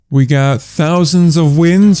We got thousands of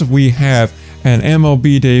wins, we have an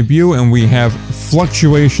MLB debut, and we have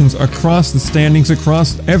fluctuations across the standings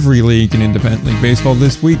across every league in Independent League Baseball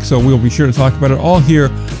this week, so we'll be sure to talk about it all here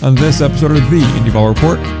on this episode of the Indie Ball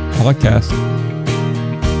Report podcast.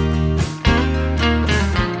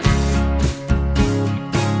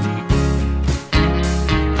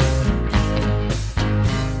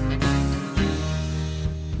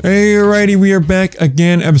 Alrighty, we are back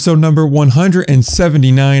again, episode number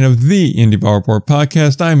 179 of the Indie Ball Report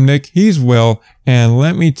podcast. I'm Nick, he's Will, and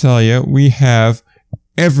let me tell you, we have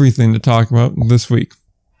everything to talk about this week.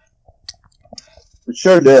 We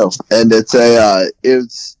sure do, and it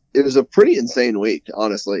was a pretty insane week,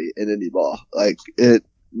 honestly, in Indie Ball. Like, it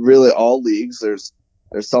really, all leagues, there's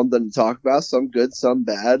something to talk about, some good, some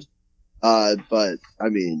bad. But I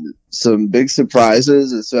mean, some big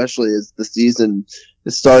surprises, especially as the season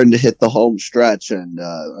is starting to hit the home stretch. And,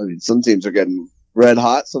 I mean, some teams are getting red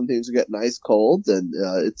hot, some teams are getting ice cold, and,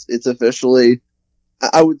 it's officially,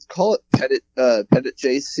 I would call it pennant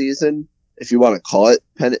chase season, if you want to call it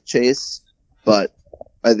pennant chase. But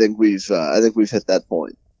I think we've hit that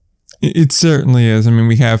point. It certainly is. I mean,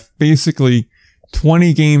 we have basically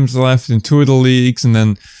 20 games left in two of the leagues, and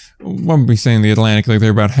then what would we say in the Atlantic League?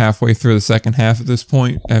 They're about halfway through the second half at this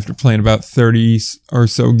point after playing about 30 or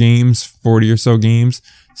so games, 40 or so games.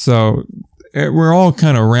 So we're all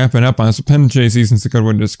kind of wrapping up on it. So pennant chase season's a good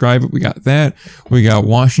way to describe it. We got that. We got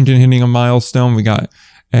Washington hitting a milestone. We got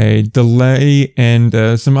a delay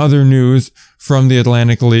and some other news from the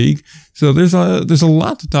Atlantic League. So there's a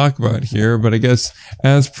lot to talk about here, but I guess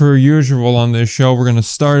as per usual on this show, we're going to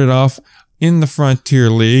start it off in the Frontier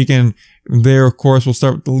League, and there, of course, we'll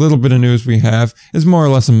start with the little bit of news we have. It's more or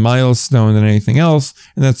less a milestone than anything else,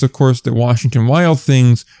 and that's, of course, the Washington Wild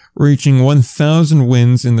Things reaching 1,000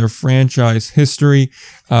 wins in their franchise history.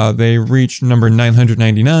 They reached number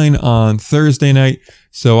 999 on Thursday night,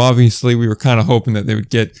 so obviously we were kind of hoping that they would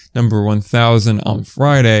get number 1,000 on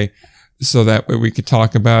Friday, so that way we could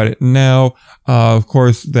talk about it now. Of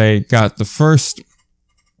course, they got the first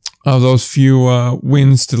of those few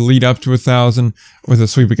wins to lead up to 1,000 with a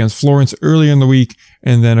sweep against Florence earlier in the week,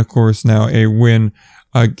 and then of course now a win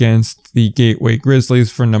against the Gateway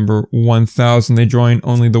Grizzlies for number 1,000. They join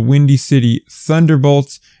only the Windy City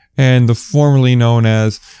Thunderbolts and the formerly known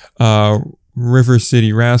as River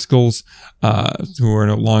City Rascals, who are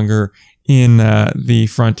no longer in the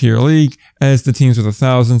Frontier League as the teams with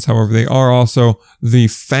 1,000s. However, they are also the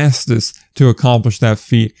fastest to accomplish that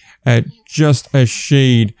feat at just a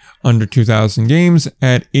shade under 2,000 games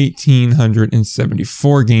at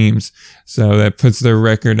 1,874 games. So that puts their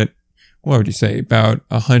record at, what would you say, about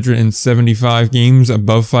 175 games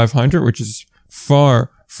above 500, which is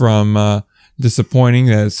far from disappointing.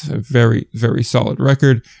 That's a very, very solid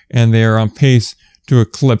record, and they are on pace to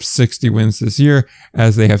eclipse 60 wins this year,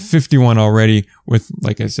 as they have 51 already with,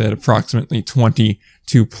 like I said, approximately 20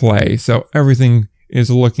 to play. So everything is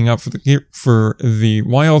looking up for the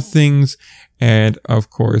Wild Things, and of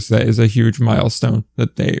course that is a huge milestone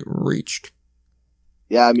that they reached.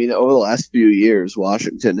 Yeah, I mean, over the last few years,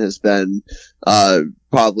 Washington has been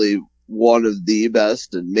probably one of the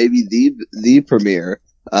best and maybe the premier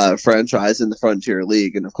franchise in the Frontier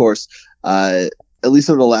League, and of course, at least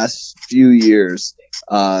over the last few years,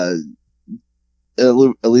 ever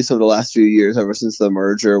since the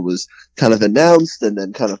merger was kind of announced and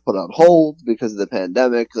then kind of put on hold because of the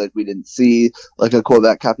pandemic, like we didn't see like a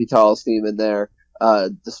Quebec Capitals team in there,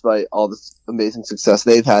 despite all the amazing success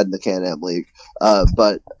they've had in the Can-Am League.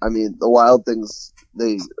 But I mean, the Wild Things,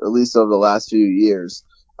 they, at least over the last few years,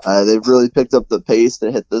 they've really picked up the pace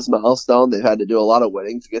to hit this milestone. They've had to do a lot of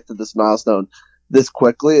winning to get to this milestone this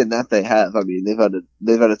quickly, and that they have. I mean, they've had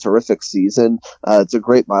a terrific season. It's a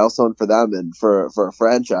great milestone for them and for a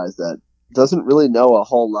franchise that doesn't really know a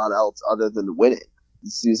whole lot else other than winning.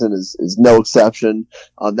 This season is no exception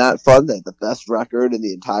on that front. They have the best record in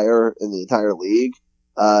the entire league.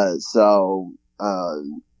 I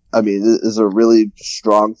mean, this is a really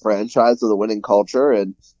strong franchise with a winning culture,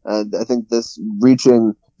 and I think this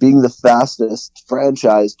being the fastest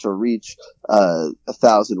franchise to reach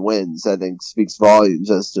 1,000 wins, I think speaks volumes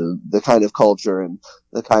as to the kind of culture and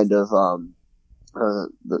the kind of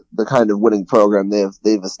the kind of winning program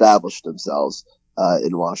they've established themselves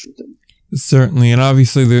in Washington. Certainly, and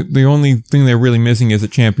obviously the only thing they're really missing is a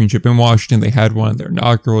championship. In Washington, they had one in their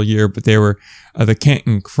inaugural year, but they were the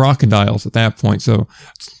Canton Crocodiles at that point. So,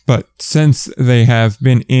 but since they have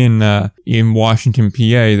been in Washington, PA,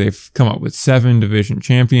 they've come up with 7 division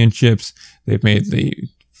championships. They've made the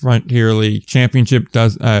Frontier League championship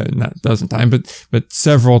not a dozen times, but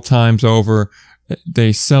several times over.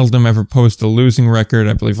 They seldom ever post a losing record.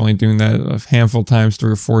 I believe only doing that a handful of times,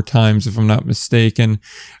 3 or 4 times, if I'm not mistaken,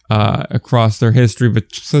 across their history.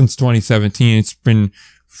 But since 2017, it's been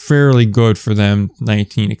fairly good for them,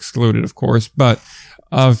 19 excluded, of course. But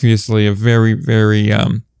obviously a very, very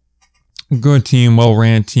good team,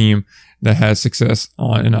 well-ran team that has success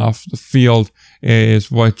on and off the field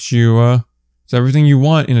is what it's everything you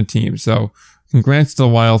want in a team. So congrats to the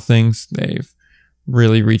Wild Things. They've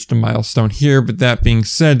really reached a milestone here. But that being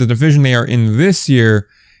said, the division they are in this year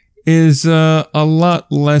is a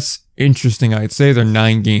lot less interesting, I'd say. They're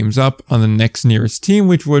 9 games up on the next nearest team,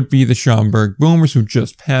 which would be the Schaumburg Boomers, who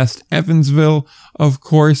just passed Evansville, of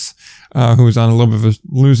course, who's on a little bit of a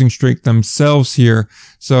losing streak themselves here.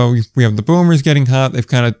 So we have the Boomers getting hot. They've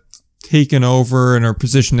kind of taken over and are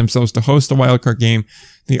positioned themselves to host a wildcard game.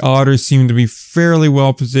 The Otters seem to be fairly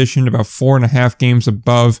well positioned, about 4.5 games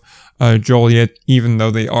above Joliet, even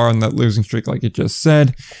though they are on that losing streak, like it just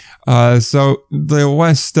said. So the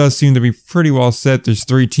West does seem to be pretty well set. There's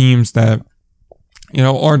 3 teams that,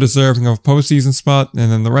 are deserving of a postseason spot,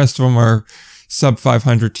 and then the rest of them are sub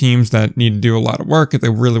 500 teams that need to do a lot of work if they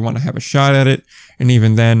really want to have a shot at it. And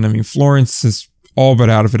even then, Florence is all but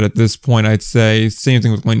out of it at this point, I'd say. Same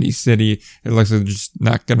thing with Windy City. It looks like they're just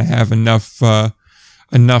not going to have enough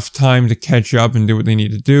time to catch up and do what they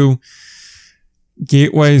need to do.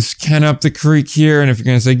 Gateway's kind of up the creek here, and if you're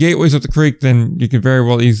going to say Gateway's up the creek, then you could very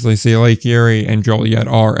well easily say Lake Erie and Joliet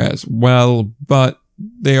are as well, but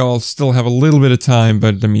they all still have a little bit of time,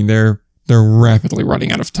 but they're rapidly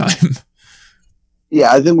running out of time.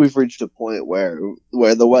 Yeah, I think we've reached a point where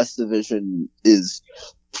the West Division is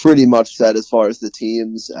pretty much set as far as the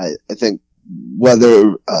teams. I think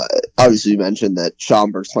whether, obviously you mentioned that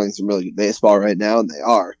Schaumburg's playing some really good baseball right now, and they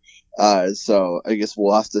are. So I guess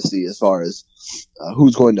we'll have to see as far as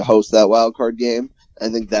who's going to host that wild card game. I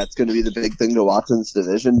think that's going to be the big thing to watch in this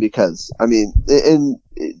division because,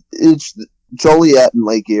 Joliet and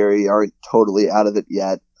Lake Erie aren't totally out of it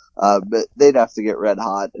yet, but they'd have to get red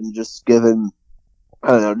hot. And just given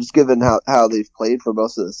how they've played for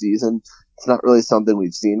most of the season, it's not really something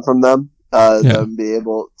we've seen from them. Them be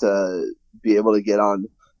able to get on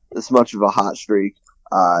this much of a hot streak.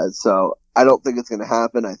 So I don't think it's going to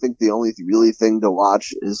happen. I think the only really thing to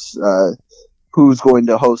watch is who's going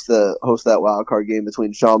to host that wild card game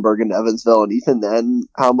between Schaumburg and Evansville, and even then,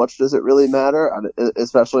 how much does it really matter?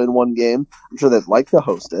 Especially in one game, I'm sure they'd like to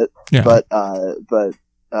host it, but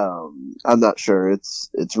I'm not sure it's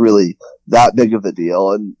really that big of a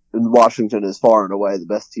deal. And Washington is far and away the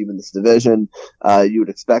best team in this division. You would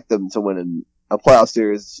expect them to win in a playoff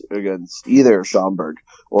series against either Schaumburg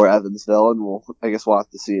or Evansville, and we'll have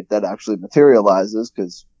to see if that actually materializes,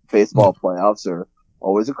 because baseball playoffs are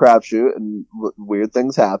always a crapshoot, and weird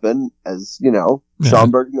things happen, as you know.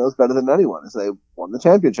 Schaumburg knows better than anyone, as they won the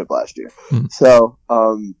championship last year. So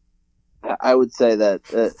I would say that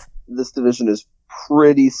this division is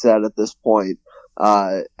pretty set at this point.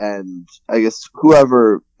 And I guess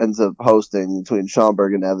whoever ends up hosting between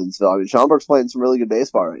Schaumburg and Evansville, Schaumburg's playing some really good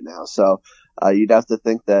baseball right now, so you'd have to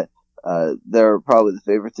think that they're probably the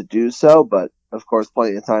favorite to do so, but of course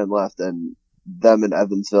plenty of time left, and them and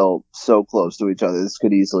Evansville so close to each other, this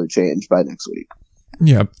could easily change by next week.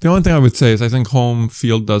 Yeah, the only thing I would say is I think home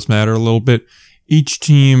field does matter a little bit. Each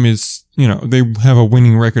team is, they have a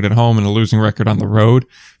winning record at home and a losing record on the road,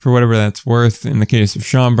 for whatever that's worth. In the case of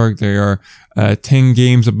Schaumburg, they are 10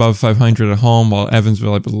 games above 500 at home, while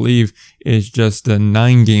Evansville, I believe, is just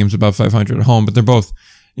 9 games above 500 at home. But they're both,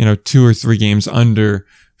 2 or 3 games under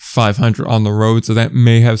 500 on the road, so that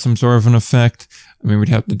may have some sort of an effect. We'd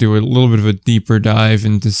have to do a little bit of a deeper dive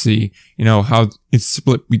and to see, how it's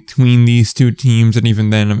split between these two teams. And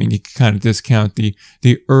even then, you can kind of discount the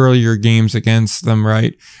earlier games against them,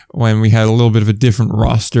 right? When we had a little bit of a different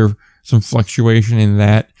roster, some fluctuation in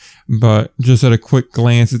that. But just at a quick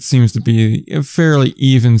glance, it seems to be a fairly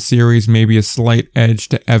even series, maybe a slight edge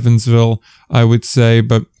to Evansville, I would say.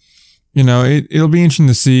 But, it'll be interesting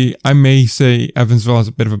to see. I may say Evansville has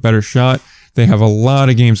a bit of a better shot. They have a lot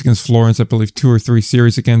of games against Florence. I believe 2 or 3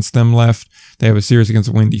 series against them left. They have a series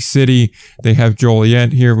against Windy City. They have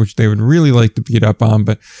Joliet here, which they would really like to beat up on.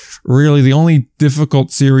 But really, the only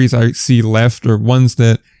difficult series I see left are ones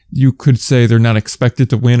that you could say they're not expected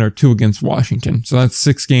to win are 2 against Washington. So that's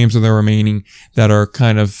 6 games of the remaining that are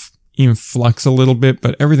kind of in flux a little bit.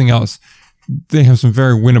 But everything else, they have some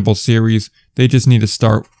very winnable series. They just need to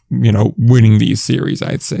start winning these series,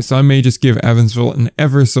 I'd say. So I may just give Evansville an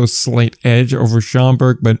ever so slight edge over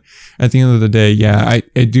Schaumburg, but at the end of the day,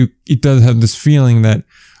 it does have this feeling that,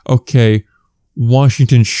 okay,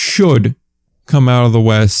 Washington should come out of the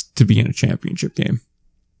West to be in a championship game.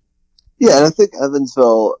 Yeah, and I think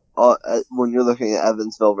Evansville, when you're looking at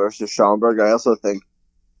Evansville versus Schaumburg, I also think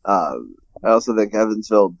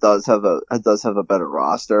Evansville does have a better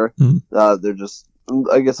roster. They're just,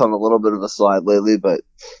 I guess, on a little bit of a slide lately, but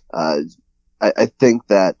I think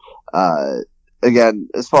that again,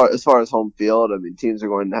 as far as home field, I mean, teams are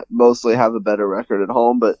going to mostly have a better record at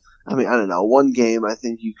home, but I mean, I don't know, one game, I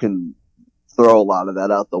think you can throw a lot of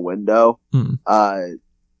that out the window.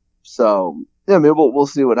 So yeah, I mean, we'll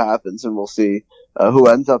see what happens, and we'll see who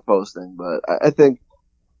ends up hosting. But I think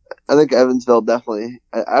Evansville definitely.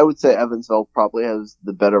 I would say Evansville probably has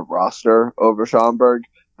the better roster over Schaumburg.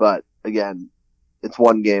 But again, it's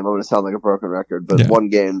one game. I'm going to sound like a broken record, but one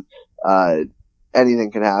game.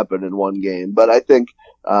 Anything can happen in one game. But I think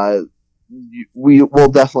we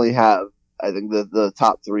will definitely have, I think, the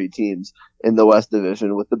top three teams in the West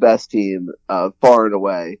Division, with the best team far and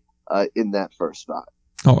away in that first spot.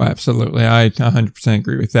 Oh, absolutely. I 100%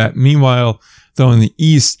 agree with that. Meanwhile, though, in the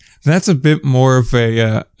East, that's a bit more of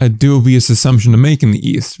a dubious assumption to make in the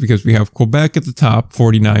East, because we have Quebec at the top,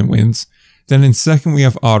 49 wins. Then in second, we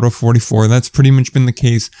have Ottawa, 44. That's pretty much been the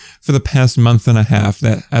case for the past month and a half.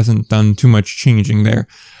 That hasn't done too much changing there.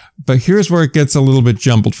 But here's where it gets a little bit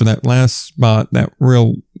jumbled for that last spot, that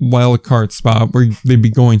real wild card spot where they'd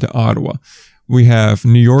be going to Ottawa. We have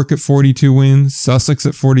New York at 42 wins, Sussex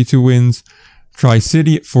at 42 wins,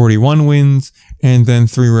 Tri-City at 41 wins, and then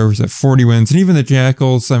Three Rivers at 40 wins. And even the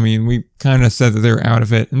Jackals, I mean, we kind of said that they're out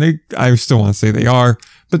of it, and I still want to say they are,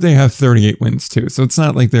 but they have 38 wins too. So it's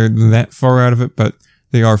not like they're that far out of it, but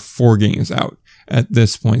they are 4 games out at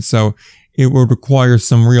this point. So it would require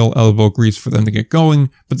some real elbow grease for them to get going,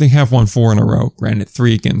 but they have won 4 in a row. Granted,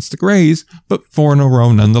 3 against the Grays, but 4 in a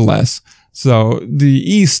row nonetheless. So the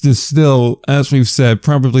East is still, as we've said,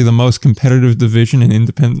 probably the most competitive division in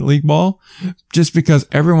independent league ball, just because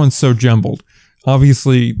everyone's so jumbled.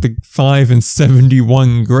 Obviously, the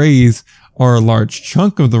 5-71 Grays are a large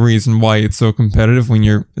chunk of the reason why it's so competitive when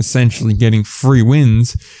you're essentially getting free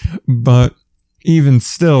wins. But even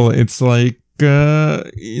still, it's like,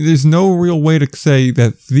 there's no real way to say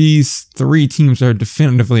that these 3 teams are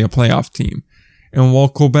definitively a playoff team. And while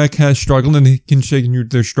Quebec has struggled and they continue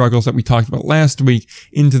their struggles that we talked about last week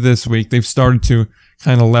into this week, they've started to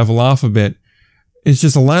kind of level off a bit. It's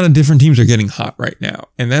just a lot of different teams are getting hot right now.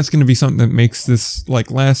 And that's going to be something that makes this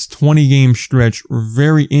last 20 game stretch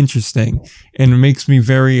very interesting. And it makes me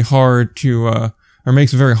very hard to,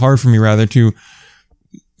 makes it very hard for me rather to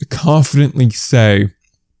confidently say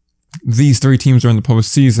these 3 teams are in the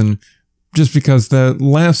postseason, just because the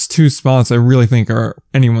last 2 spots I really think are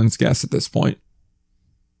anyone's guess at this point.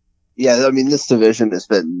 Yeah, I mean, this division has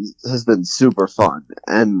been super fun,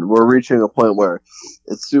 and we're reaching a point where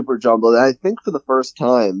it's super jumbled. And I think for the first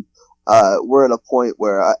time, we're at a point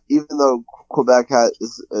where even though Quebec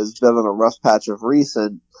has been on a rough patch of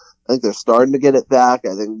recent, I think they're starting to get it back.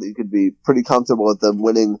 I think you could be pretty comfortable with them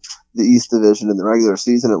winning the East Division in the regular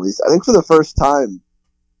season, at least. I think for the first time,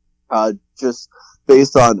 just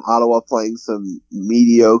based on Ottawa playing some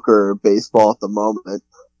mediocre baseball at the moment,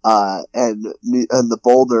 and the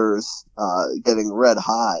Boulders getting red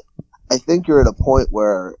hot, I think you're at a point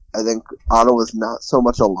where I think Ottawa's not so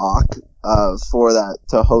much a lock for that,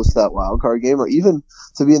 to host that wild card game, or even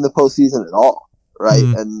to be in the postseason at all, right?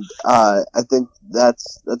 Mm-hmm. And I think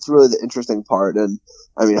that's really the interesting part. And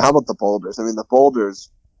I mean, how about the Boulders? I mean, the Boulders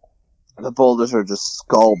are just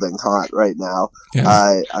scalding hot right now.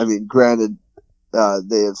 Yeah. I mean, granted,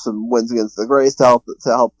 they have some wins against the Grays to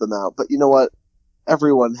help them out, but you know what?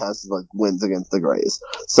 Everyone has wins against the Grays,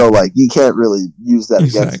 so you can't really use that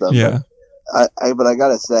against them. Yeah. But I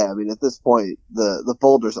gotta say, I mean, at this point, the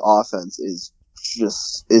Boulders offense is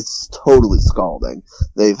it's totally scalding.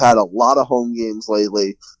 They've had a lot of home games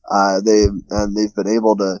lately. They've been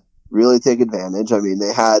able to really take advantage. I mean,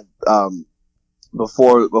 they had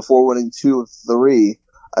before winning 2 of 3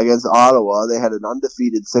 against Ottawa, they had an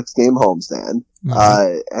undefeated 6-game homestand,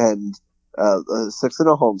 and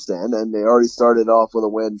 6-0 homestand, and they already started off with a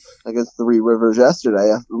win against Three Rivers yesterday,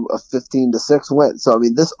 a 15-6 win. So I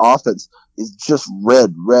mean, this offense is just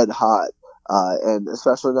red hot, and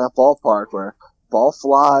especially in that ballpark where ball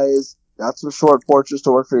flies, got some short porches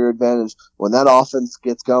to work for your advantage. When that offense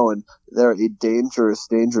gets going, they're a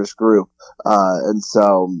dangerous group, and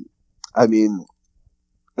so I mean,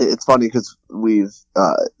 it's funny because this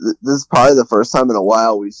is probably the first time in a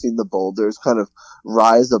while we've seen the Boulders kind of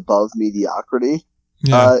rise above mediocrity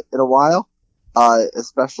in a while,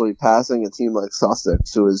 especially passing a team like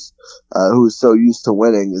Sussex, who's so used to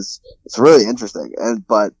winning. It's really interesting.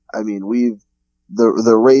 But I mean,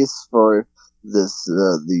 the race for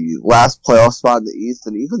the last playoff spot in the East,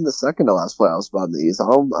 and even the second to last playoff spot in the East. I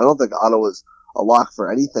don't think Ottawa's a lock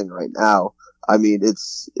for anything right now. I mean,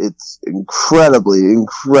 it's incredibly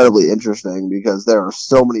interesting because there are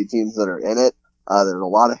so many teams that are in it. There's a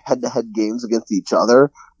lot of head-to-head games against each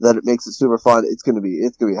other that it makes it super fun. It's gonna be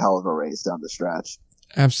a hell of a race down the stretch.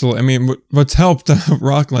 Absolutely. I mean, what's helped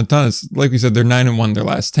Rockland a ton is, like we said, they're 9-1 their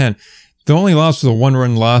last 10. The only loss was a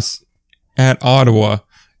one-run loss at Ottawa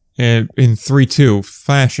in 3-2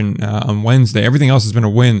 fashion on Wednesday. Everything else has been a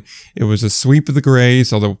win. It was a sweep of the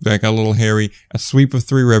Grays, although that got a little hairy, a sweep of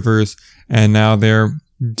Three Rivers, and now they're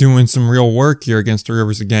doing some real work here against Three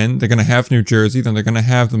Rivers again. They're going to have New Jersey, then they're going to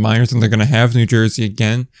have the Miners, and they're going to have New Jersey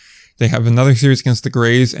again. They have another series against the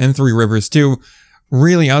Grays and Three Rivers too.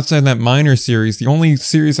 Really, outside that Minor series, the only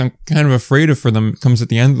series I'm kind of afraid of for them comes at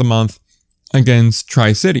the end of the month against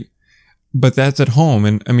Tri-City. But that's at home,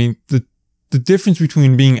 and I mean, the difference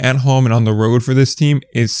between being at home and on the road for this team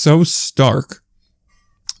is so stark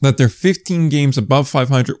that they're 15 games above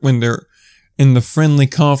 500 when they're in the friendly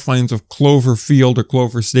confines of Clover Field or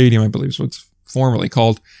Clover Stadium, I believe is what it's formerly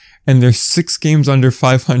called, and they're 6 games under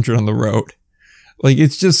 500 on the road. Like,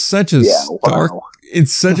 it's just such a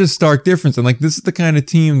it's such a stark difference. And like, this is the kind of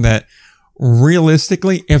team that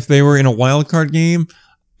realistically, if they were in a wild card game,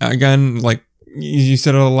 again, like you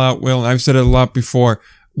said it a lot, Will, and I've said it a lot before,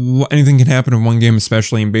 anything can happen in one game,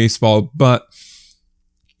 especially in baseball, but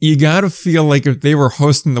you gotta feel like if they were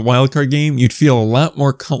hosting the wildcard game, you'd feel a lot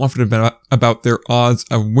more confident about their odds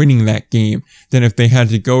of winning that game than if they had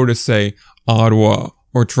to go to, say, Ottawa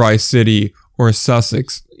or Tri-City or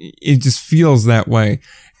Sussex. It just feels that way.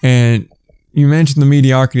 And you mentioned the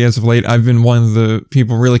mediocrity as of late. I've been one of the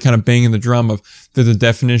people really kind of banging the drum of the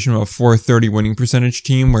definition of a .430 winning percentage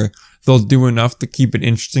team, where they'll do enough to keep it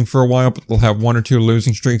interesting for a while, but they'll have 1 or 2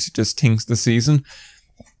 losing streaks that just tinks the season.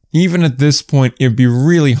 Even at this point, it'd be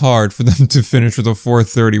really hard for them to finish with a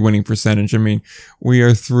 .430 winning percentage. I mean, we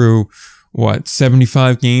are through,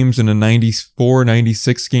 75 games in a 94,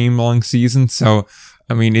 96 game long season. So,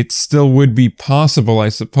 I mean, it still would be possible, I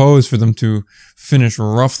suppose, for them to finish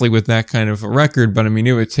roughly with that kind of a record. But I mean,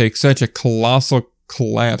 it would take such a colossal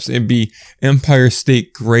collapse. It'd be Empire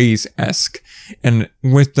State Grays-esque. And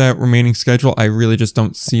with that remaining schedule, I really just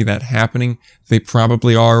don't see that happening. They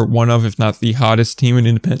probably are one of, if not the hottest team in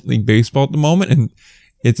independent league baseball at the moment. And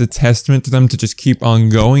it's a testament to them to just keep on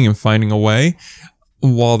going and finding a way.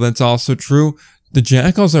 While that's also true, the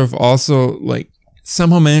Jackals have also,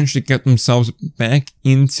 somehow managed to get themselves back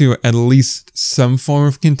into at least some form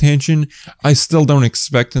of contention. I still don't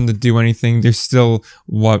expect them to do anything. They're still,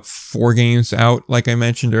 4 games out, like I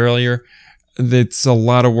mentioned earlier. It's a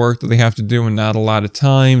lot of work that they have to do and not a lot of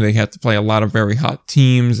time. They have to play a lot of very hot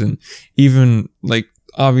teams, and even,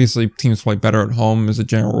 obviously teams play better at home as a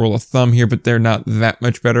general rule of thumb here, but they're not that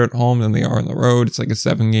much better at home than they are on the road. It's like a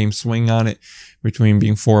 7-game swing on it between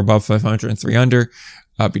being 4 above 500 and 3 under.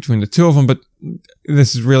 Between the two of them, but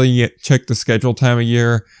this is really check the schedule time of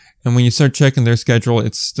year. And when you start checking their schedule,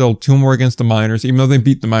 it's still 2 more against the Miners, even though they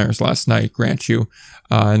beat the Miners last night, grant you.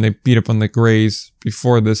 And they beat up on the Grays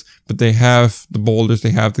before this, but they have the Boulders,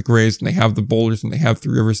 they have the Grays, and they have the Boulders, and they have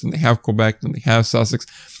Three Rivers, and they have Quebec, and they have Sussex.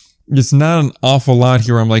 It's not an awful lot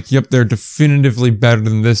here. I'm like, yep, they're definitively better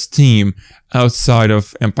than this team outside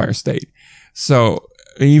of Empire State. So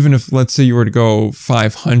even if, let's say, you were to go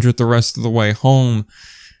 500 the rest of the way home,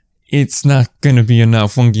 it's not going to be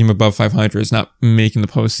enough. 1 game above 500 is not making the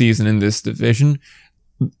postseason in this division.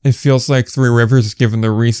 It feels like Three Rivers, given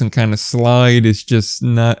the recent kind of slide, is just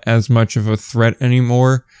not as much of a threat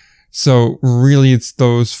anymore. So really, it's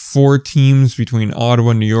those 4 teams between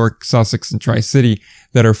Ottawa, New York, Sussex, and Tri-City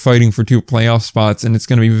that are fighting for 2 playoff spots. And it's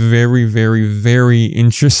going to be very, very, very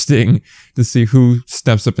interesting to see who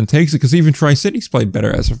steps up and takes it, because even Tri-City's played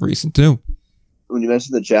better as of recent too. When you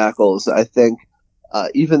mentioned the Jackals, I think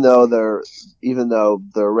even though they're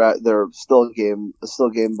still a game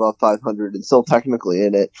above 500 and still technically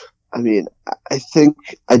in it, I mean,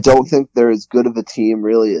 I don't think they're as good of a team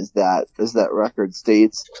really as that record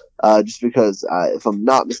states. Just because, if I'm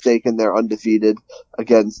not mistaken, they're undefeated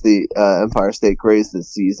against the Empire State Grays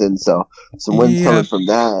this season. So some wins coming from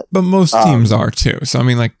that. But most teams are too. So I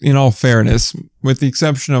mean, in all fairness, with the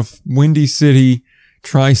exception of Windy City,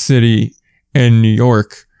 Tri-City, and New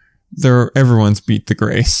York, everyone's beat the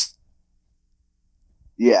Grays.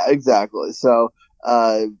 Yeah, exactly. So,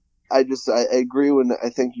 I agree when I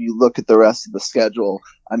think you look at the rest of the schedule.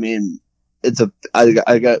 I mean,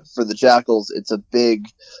 I got for the Jackals, it's a big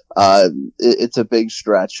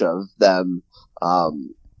stretch of them,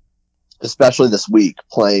 especially this week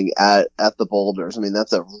playing at the Boulders. I mean,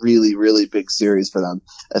 that's a really, really big series for them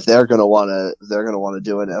if they're going to want to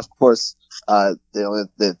do it. And of course, they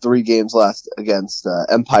have 3 games left against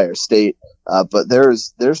Empire State, but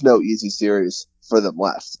there's no easy series for them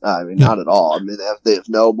left. I mean, not at all. I mean, they have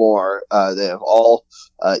no more. They have all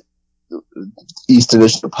East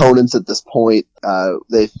Division opponents at this point.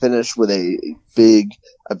 They finished with a big,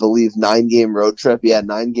 I believe, 9-game road trip. Yeah,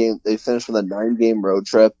 9 game. They finished with a 9-game road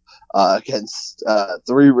trip against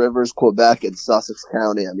Three Rivers, Quebec, and Sussex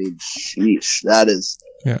County. I mean, sheesh, that is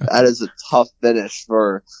a tough finish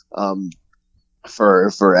for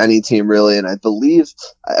any team, really. And I believe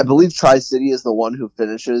Tri-City is the one who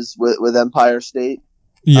finishes with Empire State.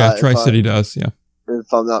 Yeah, Tri-City does. Yeah,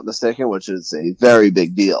 if I'm not mistaken, which is a very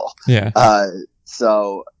big deal. Yeah.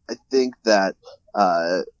 So I think that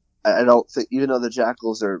I don't think, even though the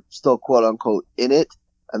Jackals are still quote unquote in it,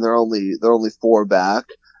 and they're only 4 back,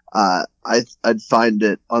 I'd find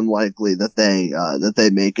it unlikely that they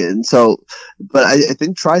make it. And so, but I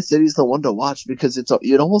think Tri-City is the one to watch because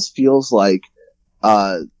it almost feels like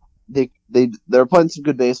they're playing some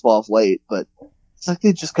good baseball of late, but it's like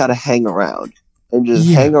they just got to hang around and just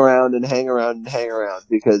hang around and hang around and hang around,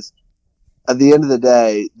 because at the end of the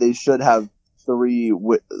day, they should have 3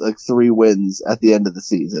 wins at the end of the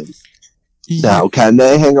season. Yeah. Now, can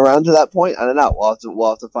they hang around to that point? I don't know. We'll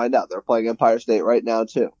have to find out. They're playing Empire State right now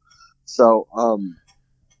too, so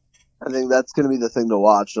I think that's going to be the thing to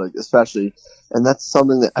watch, like, especially, and that's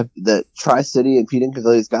something that Tri-City and Pete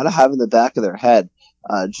Incaviglia got to have in the back of their head,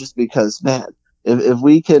 just because, man, if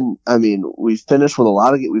we can, I mean, we finished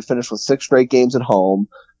with 6 straight games at home,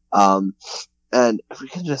 and if we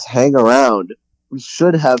can just hang around, we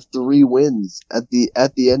should have 3 wins at the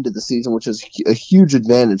end of the season, which is a huge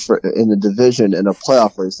advantage in the division and a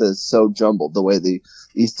playoff race that is so jumbled the way the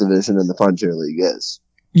East Division and the Frontier League is.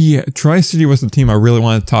 Yeah, Tri-City was the team I really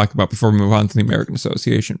wanted to talk about before we move on to the American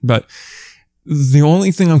Association. But the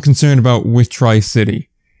only thing I'm concerned about with Tri-City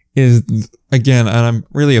is, again, and I'm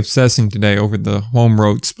really obsessing today over the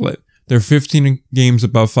home-road split. They're 15 games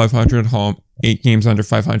above 500 at home, 8 games under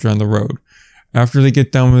 500 on the road. After they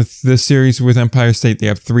get done with this series with Empire State, they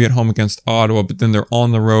have 3 at home against Ottawa, but then they're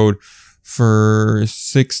on the road for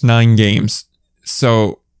 9 games.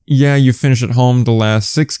 So, yeah, you finish at home the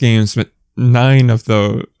last 6 games, but 9 of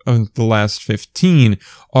the last 15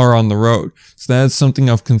 are on the road. So that's something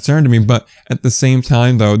of concern to me. But at the same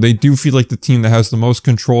time, though, they do feel like the team that has the most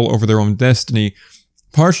control over their own destiny,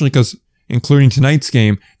 partially because, including tonight's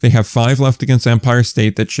game, they have 5 left against Empire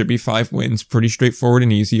State. That should be 5 wins. Pretty straightforward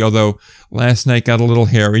and easy. Although last night got a little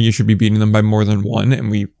hairy. You should be beating them by more than 1. And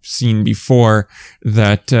we've seen before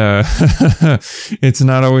that it's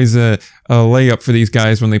not always a layup for these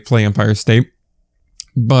guys when they play Empire State.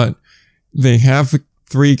 But they have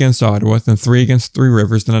 3 against Ottawa, then 3 against Three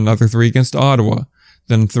Rivers, then another 3 against Ottawa,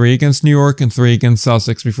 then 3 against New York, and 3 against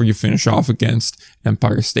Sussex before you finish off against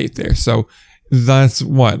Empire State there. So that's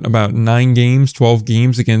about 9 games, 12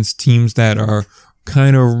 games against teams that are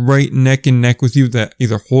kind of right neck and neck with you, that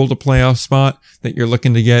either hold a playoff spot that you're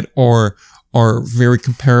looking to get or are very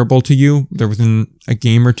comparable to you. They're within a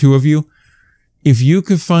game or 2 of you. If you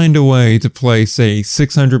could find a way to play, say,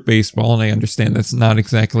 600 baseball, and I understand that's not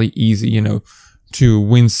exactly easy, to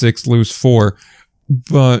win 6, lose 4,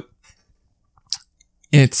 but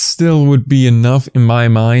it still would be enough in my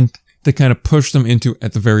mind to kind of push them into,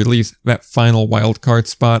 at the very least, that final wild card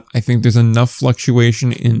spot. I think there's enough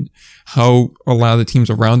fluctuation in how a lot of the teams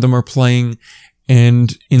around them are playing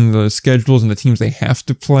and in the schedules and the teams they have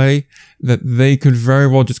to play that they could very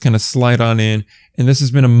well just kind of slide on in. And this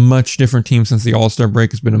has been a much different team since the All-Star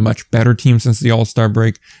break. It's been a much better team since the All-Star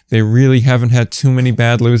break. They really haven't had too many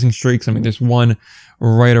bad losing streaks. I mean, there's one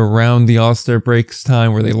right around the All-Star break's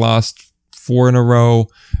time where they lost 4 in a row,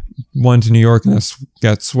 1 to New York, and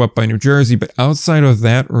got swept by New Jersey. But outside of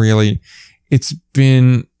that, really, it's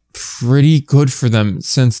been pretty good for them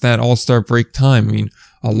since that All-Star break time. I mean,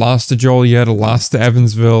 a loss to Joliet, a loss to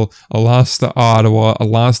Evansville, a loss to Ottawa, a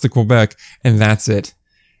loss to Quebec, and that's it.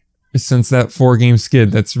 Since that 4-game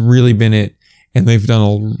skid, that's really been it. And they've done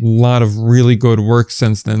a lot of really good work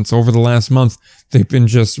since then. So over the last month, they've been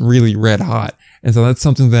just really red hot. And so that's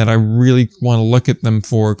something that I really want to look at them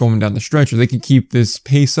for going down the stretch. If they can keep this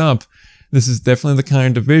pace up, this is definitely the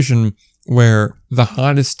kind of division where the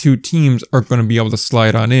hottest 2 teams are going to be able to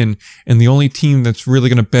slide on in. And the only team that's really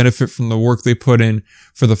going to benefit from the work they put in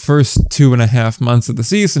for the first 2.5 months of the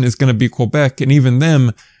season is going to be Quebec. And even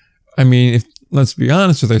them, I mean, let's be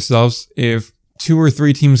honest with ourselves, if 2 or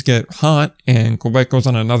 3 teams get hot and Quebec goes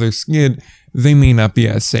on another skid, they may not be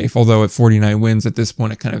as safe. Although at 49 wins at this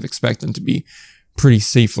point, I kind of expect them to be pretty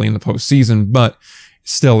safely in the postseason, but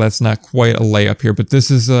still, that's not quite a layup here. But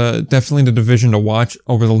this is definitely the division to watch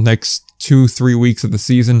over the next 2-3 weeks of the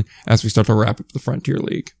season as we start to wrap up the Frontier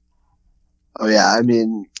League. Oh yeah, I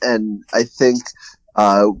mean, and I think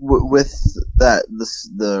with that,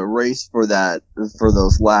 the race for that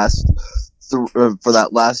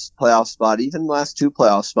last playoff spot, even last 2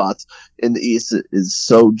 playoff spots in the East is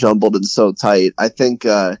so jumbled and so tight. I think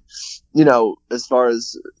as far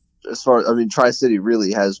as I mean, Tri-City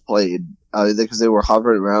really has played because they were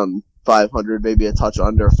hovering around 500, maybe a touch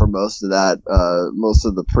under for most of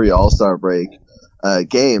the pre-All-Star break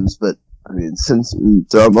games, but I mean, since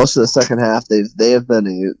throughout most of the second half, they've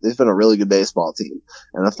been a really good baseball team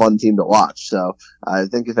and a fun team to watch. So I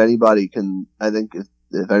think if anybody can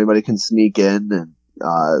sneak in, and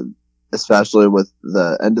especially with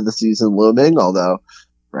the end of the season looming, although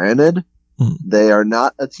granted, they are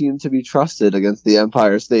not a team to be trusted against the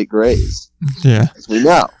Empire State Grays. Yeah, as we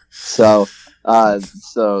know. So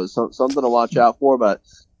something to watch out for. But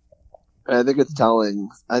I think it's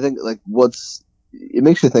telling. I think it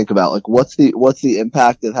makes you think about what's the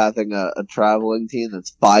impact of having a traveling team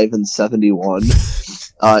that's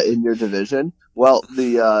 5-71 in your division. Well,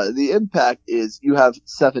 the impact is you have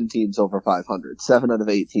 7 teams over 500, 7 out of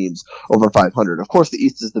 8 teams over 500. Of course, the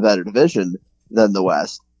East is the better division than the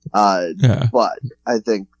West. But I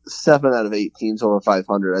think 7 out of 8 teams over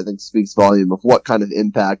 500, I think speaks volume of what kind of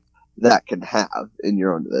impact that can have in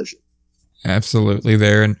your own division. Absolutely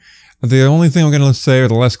there. And the only thing I'm going to say, or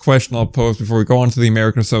the last question I'll pose before we go on to the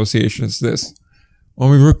American Association, is this. When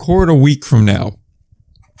we record a week from now,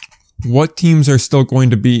 what teams are still going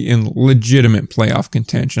to be in legitimate playoff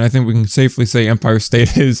contention? I think we can safely say Empire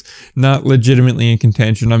State is not legitimately in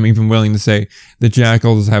contention. I'm even willing to say the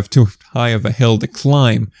Jackals have too high of a hill to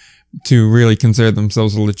climb to really consider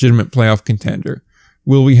themselves a legitimate playoff contender.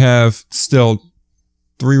 Will we have still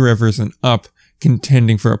Three Rivers and up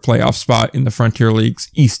contending for a playoff spot in the Frontier League's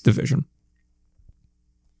East Division?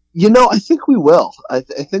 I think we will. I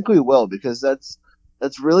think we will, because that's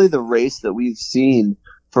really the race that we've seen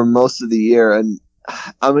for most of the year. And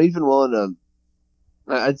I'm even willing to,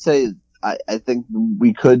 I'd say, I think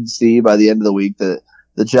we could see by the end of the week that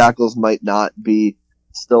the Jackals might not be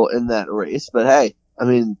still in that race. But hey, I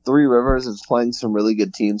mean, Three Rivers is playing some really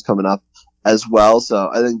good teams coming up as well, so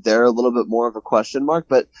I think they're a little bit more of a question mark.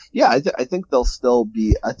 But yeah, I think they'll still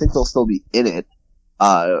be in it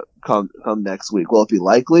come next week. Will it be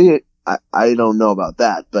likely? I don't know about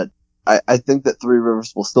that, but I think that Three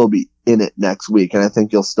Rivers will still be in it next week, and I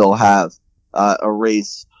think you'll still have a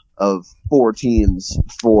race of 4 teams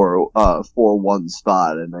for one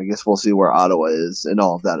spot, and I guess we'll see where Ottawa is and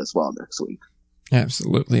all of that as well next week.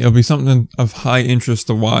 Absolutely. It'll be something of high interest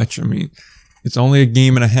to watch. I mean, it's only a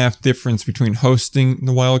game and a half difference between hosting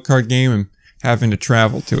the wild card game and having to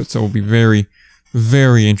travel to it, so we'll be very,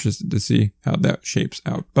 very interested to see how that shapes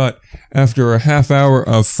out. But after a half hour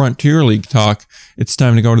of Frontier League talk, it's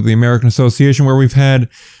time to go to the American Association, where we've had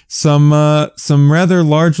some rather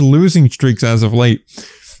large losing streaks as of late.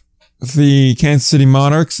 The Kansas City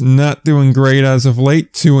Monarchs not doing great as of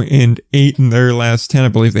late, 2-8 in their last 10. I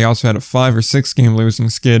believe they also had a 5 or 6 game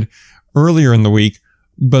losing skid earlier in the week.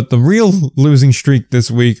 But the real losing streak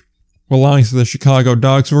this week belongs to the Chicago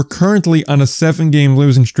Dogs, who are currently on a 7-game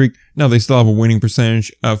losing streak. Now, they still have a winning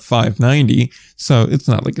percentage of .590, so it's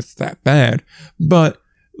not like it's that bad. But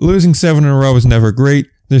losing 7 in a row is never great.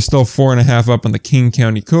 They're still 4.5 up on the King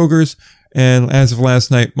County Cougars. And as of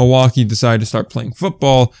last night, Milwaukee decided to start playing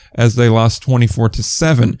football as they lost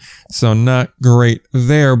 24-7. So not great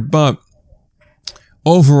there. But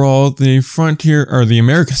overall, the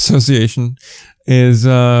American Association is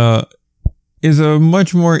a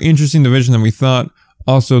much more interesting division than we thought.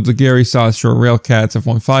 Also, the Gary South Shore Railcats have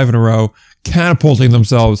won 5 in a row, catapulting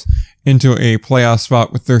themselves into a playoff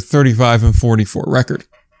spot with their 35-44 record.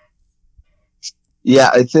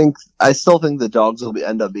 Yeah, I still think the Dogs will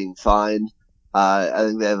end up being fine. I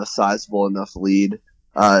think they have a sizable enough lead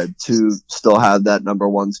to still have that number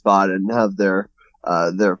 1 spot and have their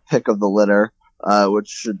pick of the litter, which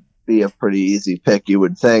should be a pretty easy pick, you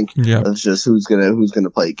would think. Yeah. It's just who's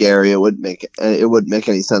gonna play Gary. It wouldn't make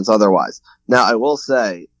any sense otherwise. Now, I will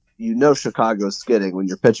say, Chicago's skidding when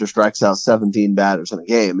your pitcher strikes out 17 batters in a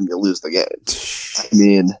game and you lose the game. I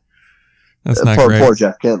mean, that's not great. Poor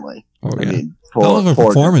Jeff Kinley. Oh, yeah. I mean, hell of a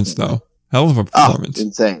performance, though. Hell of a performance. Oh,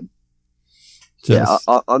 insane. Yeah,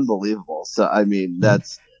 unbelievable. So, I mean,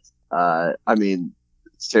 that's,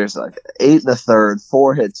 seriously, 8 1/3,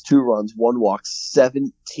 4 hits, 2 runs, 1 walk,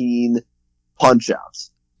 17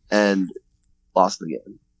 punch-outs, and lost the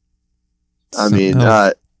game.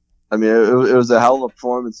 It was a hell of a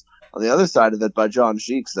performance on the other side of it by John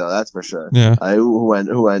Sheeks, though, that's for sure. Yeah. Who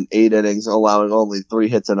went 8 innings, allowing only 3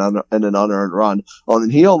 hits and an unearned run. Well,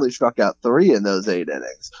 and he only struck out 3 in those 8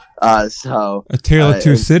 innings. So a tale of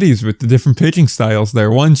two cities with the different pitching styles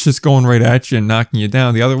there. One's just going right at you and knocking you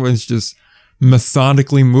down. The other one's just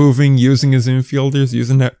methodically moving, using his infielders,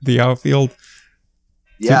 using the outfield.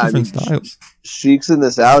 Yeah, different styles. Sheeks in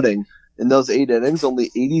this outing, in those 8 innings,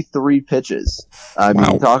 only 83 pitches. I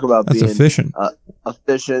mean, talk about That's being efficient.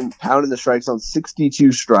 Efficient, pounding the strikes on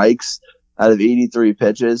 62 strikes out of 83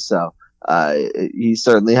 pitches. So he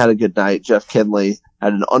certainly had a good night. Jeff Kinley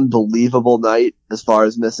had an unbelievable night as far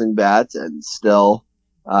as missing bats, and still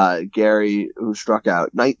Gary, who struck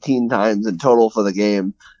out 19 times in total for the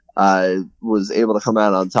game, was able to come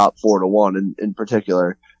out on top 4-1 in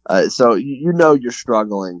particular. So you're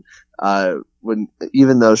struggling when,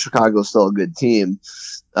 even though Chicago's still a good team,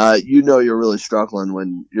 you're really struggling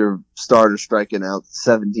when your starter's striking out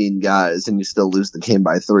 17 guys and you still lose the game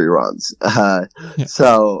by 3 runs.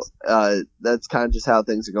 So that's kind of just how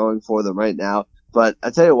things are going for them right now. But I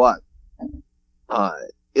tell you what,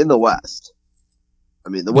 in the West, I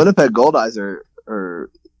mean, the Winnipeg Goldeyes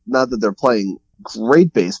are not that they're playing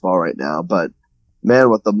great baseball right now, but man,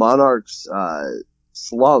 with the Monarchs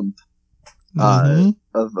slump of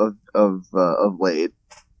late,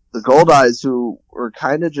 the Goldeyes, who were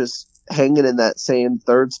kind of just hanging in that same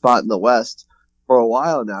 3rd spot in the West for a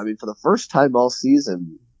while now. I mean, for the first time all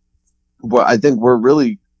season, I think we're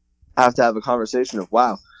really have to have a conversation of,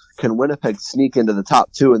 wow, can Winnipeg sneak into the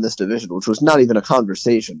top 2 in this division, which was not even a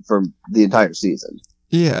conversation for the entire season.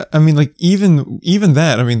 Yeah, I mean, like, even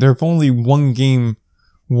that, I mean, they're only 1 game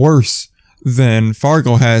worse than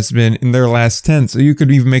Fargo has been in their last 10. So you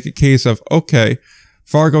could even make a case of, okay,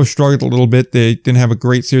 Fargo struggled a little bit. They didn't have a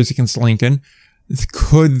great series against Lincoln.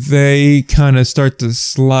 Could they kind of start to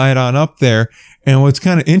slide on up there? And what's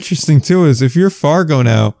kind of interesting too is if you're Fargo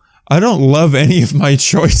now, I don't love any of my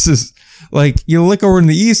choices. Like, you look over in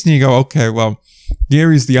the East and you go, okay, well,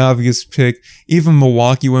 Gary's the obvious pick. Even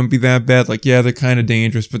Milwaukee wouldn't be that bad. Like, yeah, they're kind of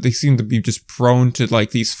dangerous, but they seem to be just prone to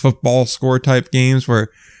like these football score type games where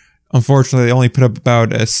unfortunately they only put up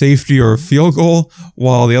about a safety or a field goal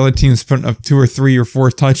while the other team's putting up 2 or 3 or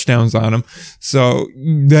 4 touchdowns on them. So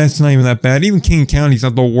that's not even that bad. Even King County's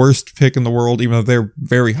not the worst pick in the world, even though they're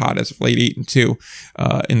very hot as of late,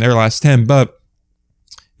 8-2 in their last 10. But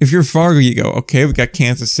if you're Fargo, you go, okay, we got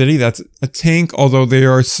Kansas City. That's a tank, although they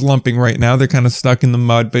are slumping right now. They're kind of stuck in the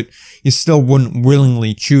mud, but you still wouldn't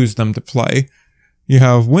willingly choose them to play. You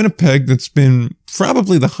have Winnipeg, that's been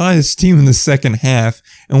probably the hottest team in the second half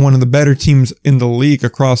and one of the better teams in the league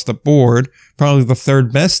across the board, probably the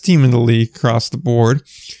 3rd best team in the league across the board.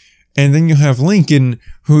 And then you have Lincoln,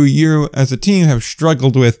 who you as a team have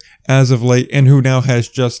struggled with as of late, and who now has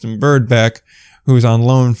Justin Bird back, who's on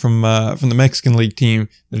loan from the Mexican League team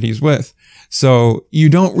that he's with. So you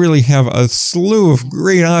don't really have a slew of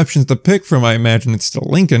great options to pick from. I imagine it's still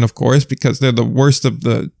Lincoln, of course, because they're the worst of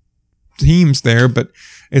the teams there, but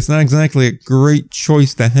it's not exactly a great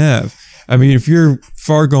choice to have. I mean, if you're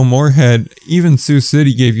Fargo Moorhead, even Sioux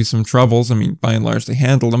City gave you some troubles. I mean, by and large, they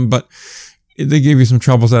handled them, but they gave you some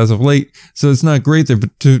troubles as of late. So it's not great there,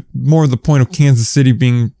 but to more the point of Kansas City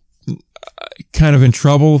being kind of in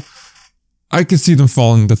trouble, I could see them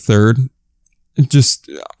falling to 3rd.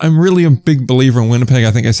 I'm really a big believer in Winnipeg.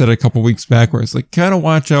 I think I said it a couple weeks back where it's like, kind of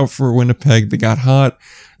watch out for Winnipeg. They got hot.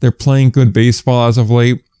 They're playing good baseball as of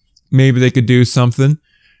late. Maybe they could do something.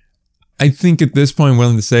 I think at this point, I'm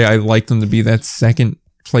willing to say I like them to be that 2nd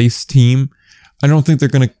place team. I don't think they're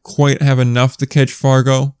going to quite have enough to catch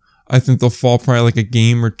Fargo. I think they'll fall probably like a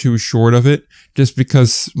game or 2 short of it, just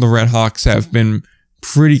because the Red Hawks have been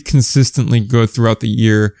pretty consistently good throughout the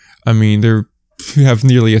year. I mean, they have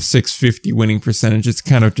nearly a .650 winning percentage. It's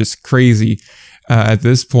kind of just crazy at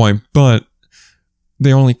this point, but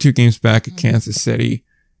they're only 2 games back at Kansas City.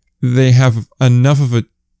 They have enough of a,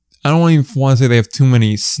 I don't even want to say they have too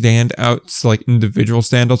many standouts, like individual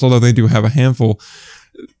standouts, although they do have a handful.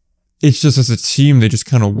 It's just as a team, they just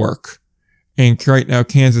kind of work. And right now,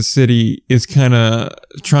 Kansas City is kind of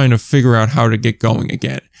trying to figure out how to get going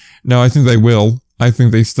again. Now, I think they will. I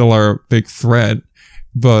think they still are a big threat.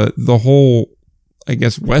 But the whole, I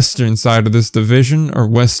guess, western side of this division or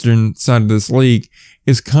western side of this league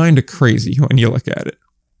is kind of crazy when you look at it.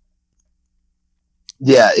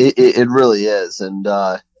 Yeah, it really is. And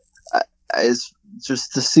it's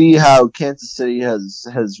just to see how Kansas City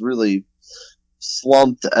has really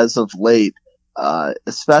slumped as of late,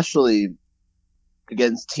 especially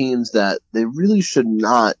against teams that they really should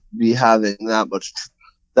not be having that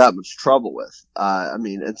much trouble with. I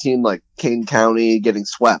mean, a team like King County getting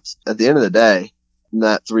swept. At the end of the day,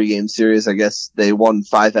 that 3-game series, I guess they won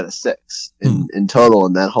 5 out of 6 in total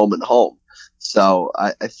in that home and home. So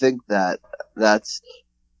I think that's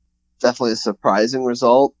definitely a surprising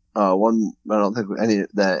result. One I don't think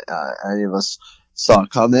any of us saw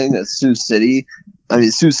coming. Sioux City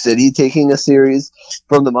taking a series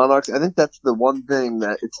from the Monarchs. I think that's the one thing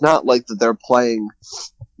that it's not like that they're playing.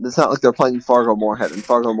 It's not like they're playing Fargo Moorhead and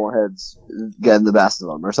Fargo Moorhead's getting the best of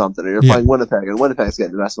them or something. Or you're playing Winnipeg and Winnipeg's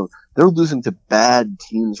getting the best of them. They're losing to bad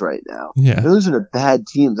teams right now. Yeah. They're losing to bad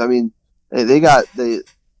teams. I mean, they got the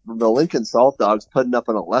Lincoln Salt Dogs putting up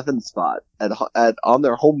an 11th spot on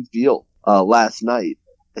their home field last night.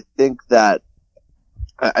 I think that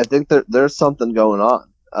there's something going on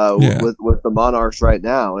with the Monarchs right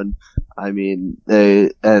now, and I mean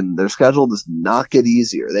their schedule does not get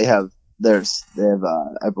easier. They have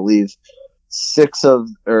I believe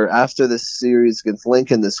after this series against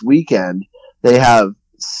Lincoln this weekend, they have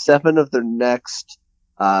 7 of their next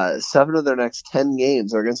 10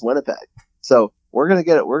 games are against Winnipeg. So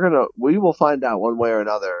we will find out one way or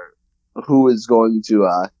another who is going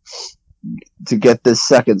to get this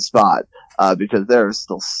second spot, because there are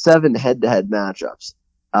still 7 head-to-head matchups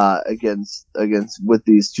against with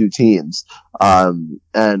these two teams,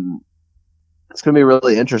 and it's going to be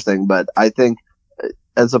really interesting. But I think,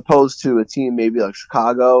 as opposed to a team maybe like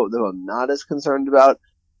Chicago, that I'm not as concerned about,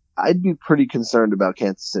 I'd be pretty concerned about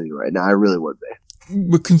Kansas City right now. I really would be.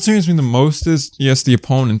 What concerns me the most is, yes, the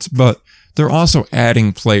opponents, but they're also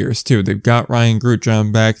adding players too. They've got Ryan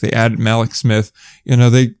Grootjohn back. They added Malik Smith.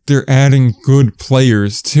 They're adding good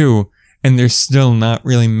players too, and they're still not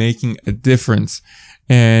really making a difference.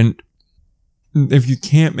 And if you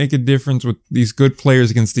can't make a difference with these good players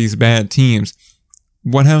against these bad teams,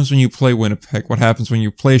 what happens when you play Winnipeg? What happens when you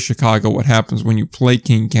play Chicago? What happens when you play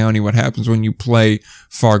King County? What happens when you play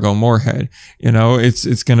Fargo Moorhead?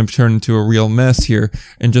 It's going to turn into a real mess here.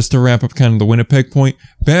 And just to wrap up kind of the Winnipeg point,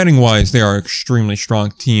 batting wise, they are an extremely strong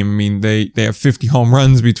team. I mean, they have 50 home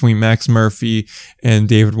runs between Max Murphy and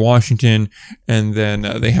David Washington. And then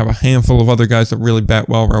they have a handful of other guys that really bat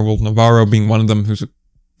well, Raul Navarro being one of them, who's a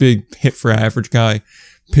big hit for average guy.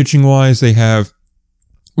 Pitching wise, they have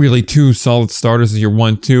really 2 solid starters as your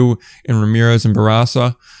 1-2 in Ramirez and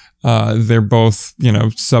Barraza. They're both,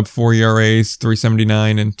 sub 4 ERAs,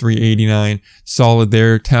 3.79 and 3.89. Solid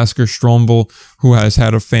there. Tasker Stromble, who has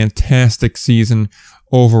had a fantastic season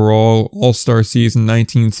overall, all-star season,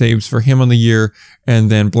 19 saves for him on the year.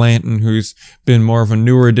 And then Blanton, who's been more of a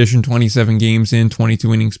newer addition, 27 games in,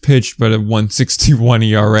 22 innings pitched, but a 1.61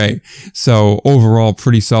 ERA. So overall,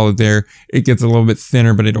 pretty solid there. It gets a little bit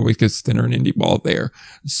thinner, but it always gets thinner in indie ball there.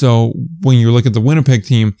 So when you look at the Winnipeg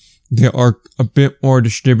team, they are a bit more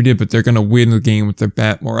distributed, but they're going to win the game with their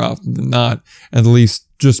bat more often than not, at least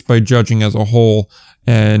just by judging as a whole.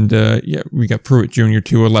 And, we got Pruitt Jr.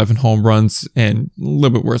 11 home runs and a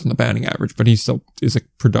little bit worse than the batting average, but he still is a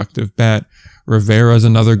productive bat. Rivera's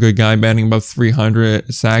another good guy batting above 300.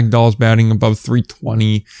 Sagdal's batting above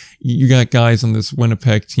 320. You got guys on this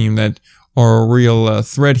Winnipeg team that are a real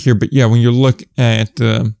threat here. But yeah, when you look at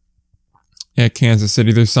Kansas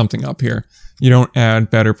City, there's something up here. You don't add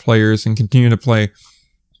better players and continue to play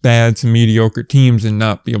bad to mediocre teams and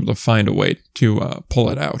not be able to find a way to pull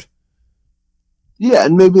it out. Yeah,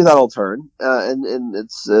 and maybe that'll turn, and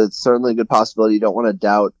it's certainly a good possibility. You don't want to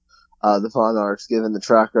doubt the Monarchs given the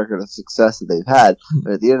track record of success that they've had.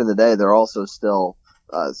 But at the end of the day, they're also still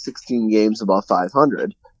 16 games above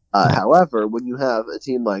 500. However, when you have a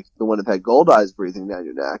team like the Winnipeg Goldeyes breathing down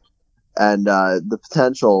your neck, and the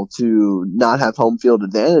potential to not have home field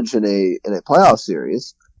advantage in a playoff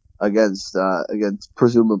series against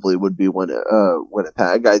presumably would be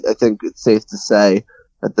Winnipeg, I think it's safe to say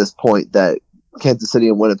at this point that Kansas City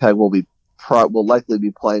and Winnipeg will likely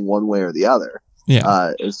be playing one way or the other.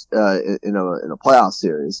 Yeah. In a playoff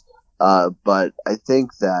series. But I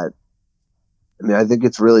think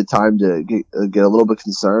it's really time to get a little bit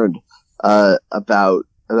concerned about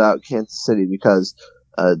Kansas City, because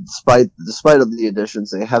despite of the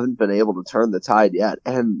additions, they haven't been able to turn the tide yet.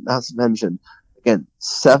 And not to mention, again,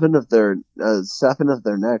 7 of their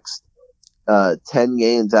next 10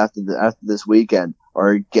 games after this weekend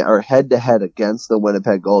are head to head against the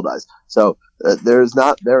Winnipeg Goldeyes. So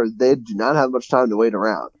they do not have much time to wait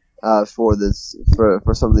around for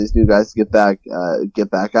some of these new guys to get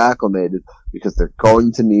back acclimated, because they're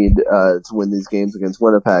going to need to win these games against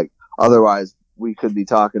Winnipeg. Otherwise, we could be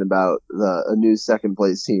talking about a new second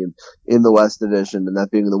place team in the West Division, and that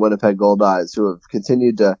being the Winnipeg Goldeyes, who have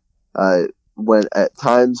continued to when at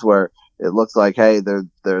times where it looks like, hey, they're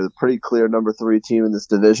the pretty clear number 3 team in this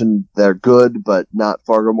division. They're good, but not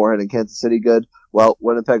Fargo Moorhead and Kansas City good. Well,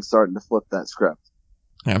 Winnipeg's starting to flip that script.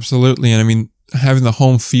 Absolutely. And I mean, having the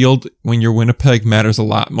home field when you're Winnipeg matters a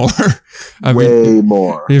lot more. Way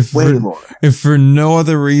more. If for no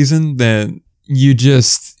other reason than you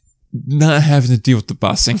just not having to deal with the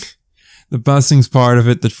busing. The busing's part of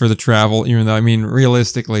it, that for the travel, even though, I mean,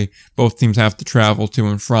 realistically, both teams have to travel to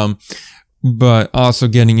and from. But also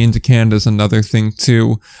getting into Canada is another thing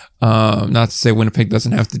too. Not to say Winnipeg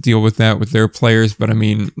doesn't have to deal with that with their players, but I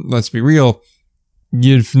mean, let's be real.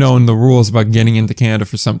 You've known the rules about getting into Canada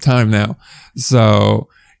for some time now. So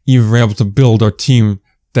you were able to build a team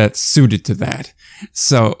that's suited to that.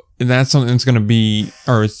 So that's something that's going to be,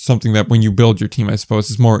 or something that when you build your team, I suppose,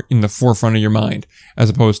 is more in the forefront of your mind, as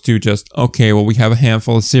opposed to just, okay, well, we have a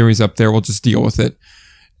handful of series up there. We'll just deal with it.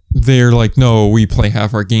 They're like, no, we play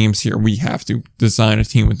half our games here. We have to design a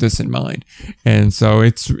team with this in mind. And so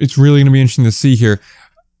it's really going to be interesting to see here.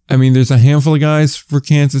 I mean, there's a handful of guys for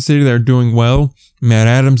Kansas City that are doing well. Matt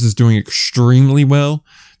Adams is doing extremely well.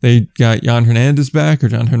 They got John Hernandez back.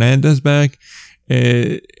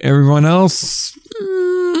 Everyone else,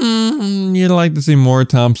 you'd like to see more.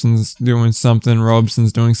 Thompson's doing something.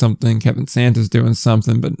 Robson's doing something. Kevin Santa's doing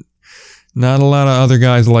something, but not a lot of other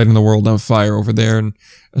guys lighting the world on fire over there. And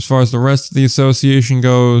as far as the rest of the association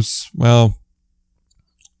goes, well,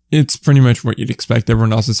 it's pretty much what you'd expect.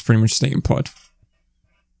 Everyone else is pretty much staying put.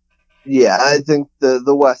 Yeah, I think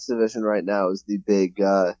the West Division right now is the big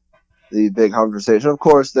conversation. Of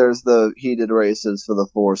course, there's the heated races for the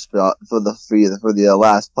the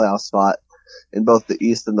last playoff spot in both the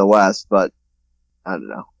East and the West. But I don't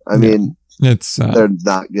know. I mean, they're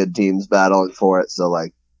not good teams battling for it, so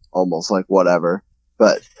like almost like whatever.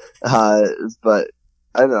 But I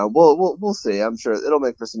don't know. We'll see. I'm sure it'll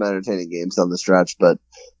make for some entertaining games down the stretch. But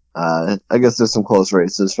I guess there's some close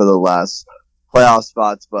races for the last playoff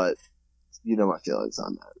spots, but you know my feelings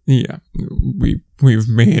on that. Yeah, we've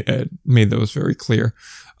made those very clear.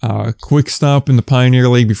 Quick stop in the Pioneer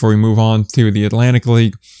League before we move on to the Atlantic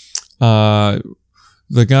League.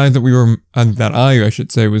 The guy that I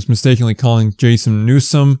should say, was mistakenly calling Jason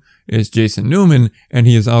Newsom is Jason Newman, and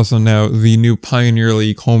he is also now the new Pioneer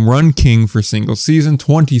League home run king for single season.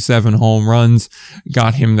 27 home runs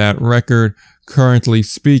got him that record. Currently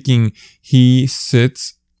speaking, he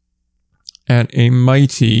sits at a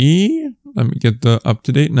mighty, let me get the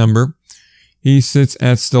up-to-date number. He sits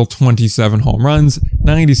at still 27 home runs,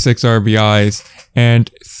 96 RBIs, and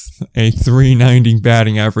a .390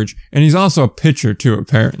 batting average. And he's also a pitcher too,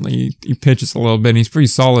 apparently. He pitches a little bit, and he's pretty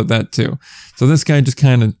solid at that too. So this guy just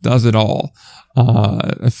kind of does it all.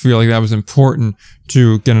 I feel like that was important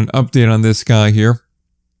to get an update on this guy here,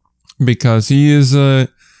 because he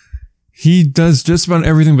does just about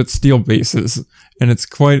everything but steal bases, and it's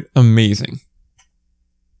quite amazing.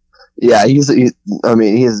 Yeah,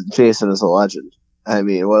 Jason is a legend. I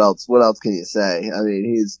mean, what else can you say? I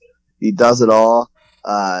mean, he does it all.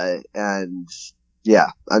 And yeah,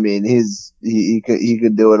 I mean, he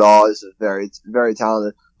can do it all. He's very, very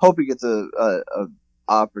talented. Hope he gets a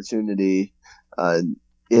opportunity,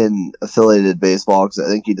 in affiliated baseball, because I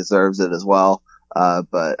think he deserves it as well.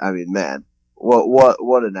 But I mean, man,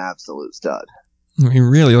 what an absolute stud. I mean,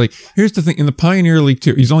 really, like, here's the thing. In the Pioneer League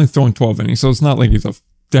too, he's only throwing 12 innings, so it's not like he's a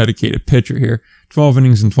dedicated pitcher here. 12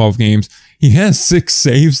 innings in 12 games. He has 6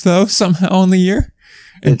 saves though, somehow in the year,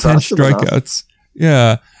 and 10 strikeouts.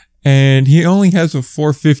 Yeah. And he only has a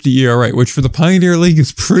 .450 ERA, which for the Pioneer League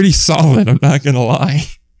is pretty solid, I'm not going to lie.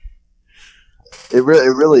 It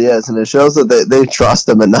really is, and it shows that they trust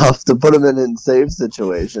him enough to put him in save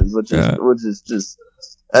situations, which is just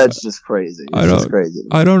crazy. It's crazy.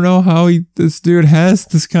 I don't know how this dude has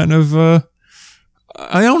this kind of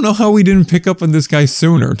I don't know how we didn't pick up on this guy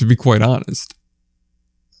sooner, to be quite honest.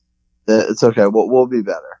 It's okay. We'll be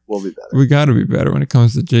better. We got to be better when it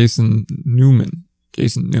comes to Jason Newman.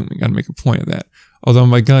 Got to make a point of that. Although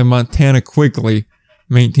my guy Montana Quigley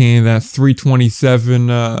maintaining that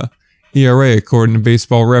 .327 ERA according to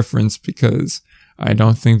Baseball Reference, because I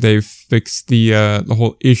don't think they've fixed the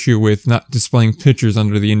whole issue with not displaying pitchers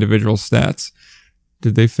under the individual stats.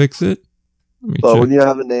 Did they fix it? Well, when you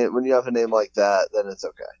have a name like that, then it's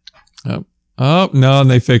okay. Oh no,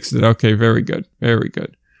 they fixed it. Okay, very good.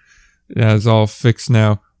 Yeah, it's all fixed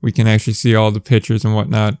now. We can actually see all the pitchers and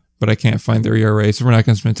whatnot, but I can't find their ERA, so we're not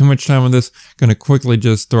going to spend too much time on this. Going to quickly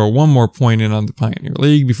just throw one more point in on the Pioneer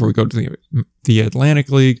League before we go to the Atlantic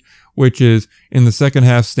League, which is in the second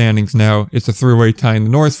half standings now. It's a three-way tie in the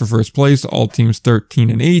North for first place. All teams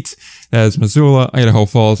 13-8. That is Missoula, Idaho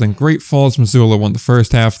Falls, and Great Falls. Missoula won the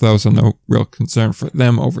first half, though, so no real concern for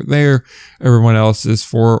them over there. Everyone else is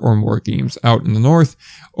 4 or more games out in the North.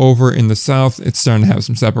 Over in the South, it's starting to have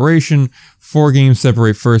some separation. 4 games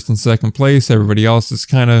separate first and second place. Everybody else is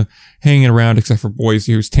kind of hanging around except for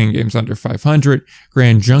Boise, who's 10 games under 500.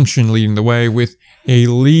 Grand Junction leading the way with a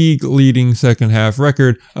league-leading second half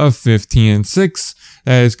record of 15-6.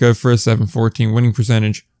 That is good for a 714 winning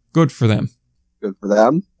percentage. Good for them. Good for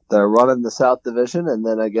them. They're running the South Division, and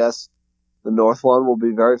then I guess the North one will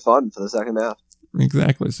be very fun for the second half.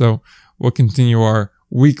 Exactly. So we'll continue our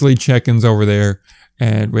weekly check-ins over there.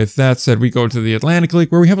 And with that said, we go to the Atlantic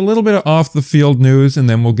League, where we have a little bit of off-the-field news, and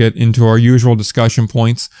then we'll get into our usual discussion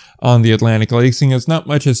points on the Atlantic League, seeing as not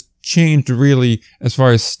much has changed really as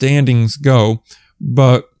far as standings go.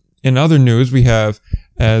 But in other news, we have,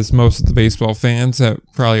 as most of the baseball fans that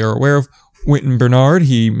probably are aware of, Wynton Bernard.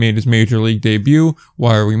 He made his Major League debut.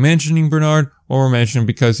 Why are we mentioning Bernard? Well, we're mentioning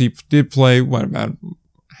because he did play, about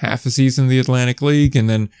half a season in the Atlantic League, and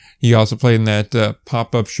then he also played in that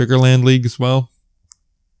pop-up Sugarland League as well.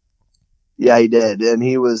 Yeah, he did, and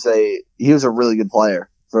he was a really good player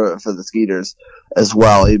for the Skeeters as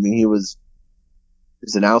well. I mean, he was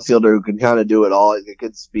an outfielder who could kind of do it all. He had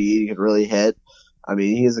good speed, he could really hit. I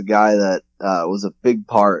mean, he's a guy that was a big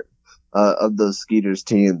part of those Skeeters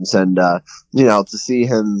teams, and to see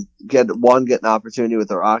him get an opportunity with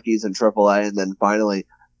the Rockies in AAA, and then finally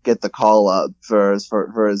get the call up for his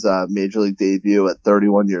Major League debut at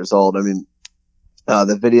 31 years old. I mean,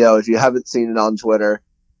 the video, if you haven't seen it on Twitter,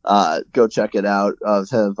 go check it out, of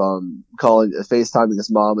him FaceTiming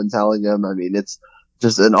his mom and telling him. I mean, it's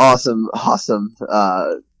just an awesome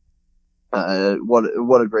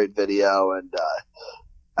what a great video, and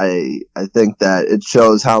I think that it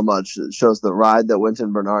shows the ride that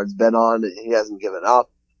Wynton Bernard's been on. He hasn't given up.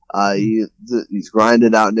 He's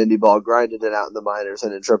grinded out in Indy ball, grinded it out in the minors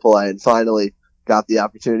and in AAA, and finally got the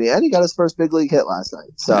opportunity, and he got his first big league hit last night.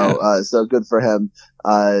 So, so good for him.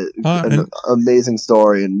 An amazing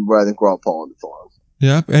story, and where I think we're all pulling for him.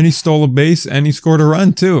 Yep, and he stole a base, and he scored a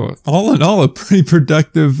run too. All in all, a pretty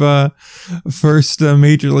productive first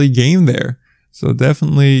major league game there. So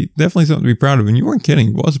definitely something to be proud of. And you weren't kidding;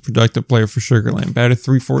 he was a productive player for Sugarland. Batted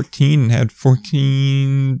 .314 and had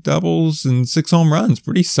 14 doubles and 6 home runs.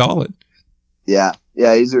 Pretty solid. Yeah, he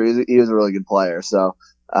was a really good player. So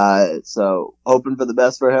hoping for the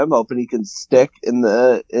best for him. Hoping he can stick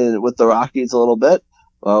with the Rockies a little bit.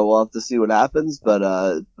 We'll have to see what happens,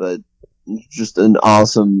 but just an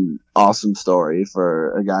awesome story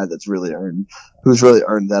for a guy who's really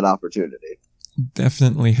earned that opportunity.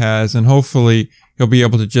 Definitely has, and hopefully he'll be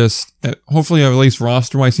able to hopefully at least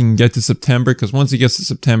roster-wise he can get to September, because once he gets to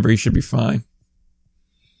September he should be fine.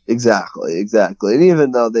 Exactly. And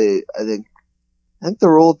even though I think the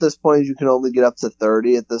rule at this point is you can only get up to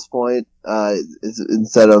 30 at this point,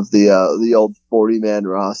 instead of the old 40-man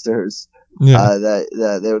rosters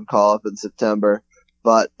that they would call up in September.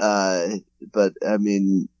 But I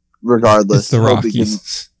mean, regardless, it's the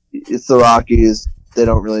Rockies. It's the Rockies. They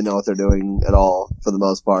don't really know what they're doing at all for the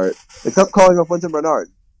most part, except calling up Wynton Bernard.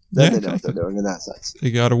 Then they know what they're doing in that sense.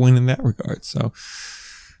 They got to win in that regard. So,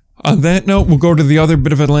 on that note, we'll go to the other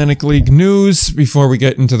bit of Atlantic League news before we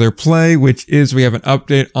get into their play, which is we have an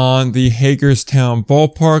update on the Hagerstown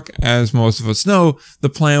Ballpark. As most of us know, the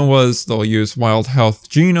plan was they'll use Wild Health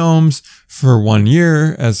Genomes for 1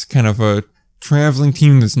 year as kind of a traveling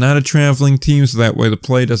team that's not a traveling team, so that way the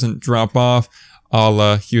play doesn't drop off, a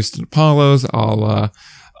la Houston Apollos, a la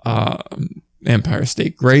Empire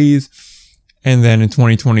State Grays. And then in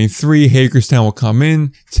 2023, Hagerstown will come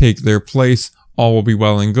in, take their place, all will be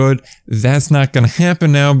well and good. That's not going to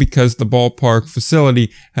happen now because the ballpark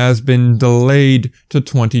facility has been delayed to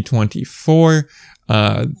 2024.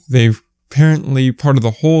 They've apparently, part of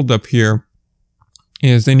the holdup here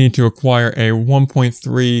is they need to acquire a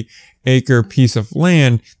 1.3 acre piece of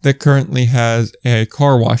land that currently has a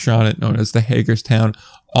car wash on it known as the Hagerstown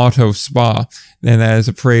Auto Spa. And that is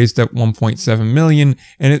appraised at $1.7 million.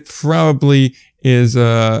 And it probably is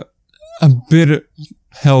a bit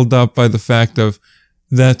held up by the fact of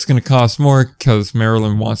that's going to cost more because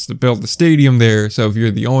Maryland wants to build the stadium there. So if you're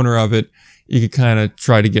the owner of it, you could kind of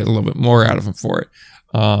try to get a little bit more out of them for it.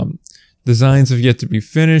 Designs have yet to be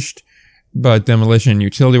finished, but demolition and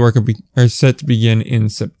utility work are set to begin in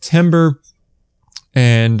September,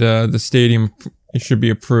 and the stadium should be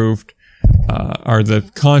approved, or the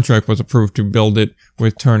contract was approved to build it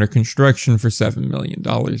with Turner Construction for $7 million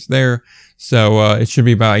there. So it should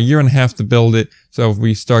be about a year and a half to build it. So if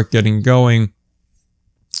we start getting going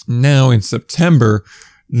now in September,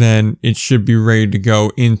 then it should be ready to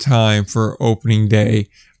go in time for opening day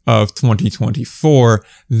of 2024.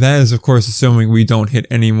 That is, of course, assuming we don't hit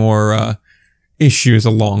any more issues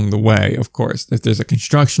along the way, of course. If there's a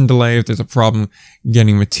construction delay, if there's a problem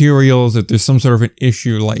getting materials, if there's some sort of an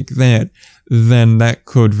issue like that, then that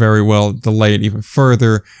could very well delay it even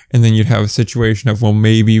further. And then you'd have a situation of, well,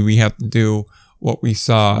 maybe we have to do what we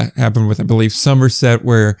saw happen with, I believe, Somerset,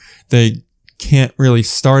 where they can't really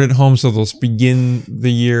start at home, so they'll begin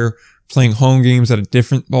the year playing home games at a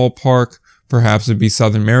different ballpark. Perhaps it'd be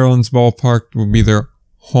Southern Maryland's ballpark, would be their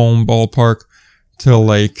home ballpark, till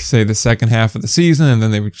like, say, the second half of the season, and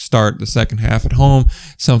then they would start the second half at home.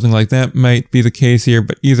 Something like that might be the case here,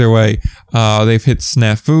 but either way, they've hit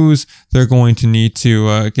snafus. They're going to need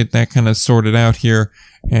to get that kind of sorted out here,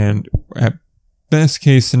 and at best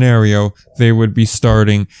case scenario, they would be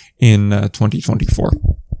starting in 2024.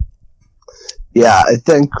 Yeah, I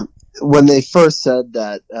think when they first said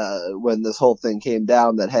that, when this whole thing came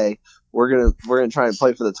down, that, hey, we're gonna try and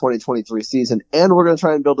play for the 2023 season, and we're gonna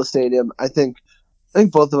try and build a stadium, I think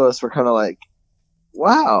both of us were kind of like,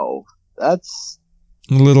 wow, that's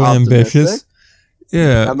a little ambitious.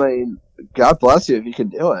 Yeah. I mean, God bless you if you can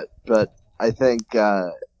do it. But I think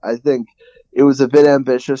it was a bit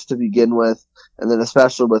ambitious to begin with. And then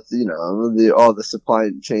especially with, all the supply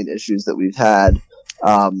chain issues that we've had,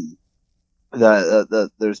 that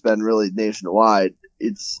there's been really nationwide,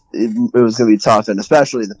 it was going to be tough. And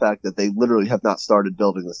especially the fact that they literally have not started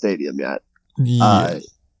building the stadium yet. Yeah.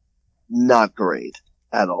 Not great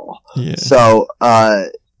at all. Yeah. So,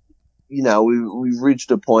 we've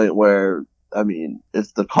reached a point where, I mean,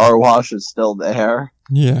 if the car wash is still there,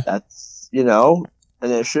 yeah, that's, an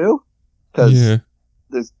issue, because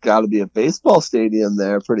there's got to be a baseball stadium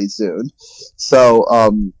there pretty soon. So, I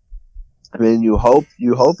mean, you hope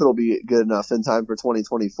it'll be good enough in time for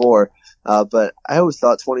 2024. But I always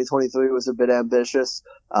thought 2023 was a bit ambitious.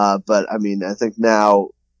 But I mean, I think now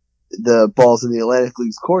the ball's in the Atlantic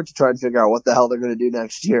League's court to try and figure out what the hell they're going to do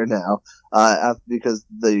next year now, because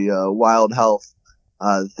the Wild Health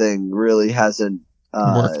thing really hasn't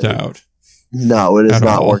worked out. No, it has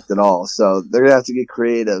not all. worked at all. So they're going to have to get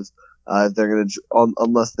creative if they're going to,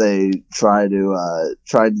 unless they try to do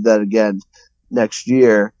that again next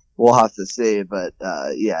year. We'll have to see, but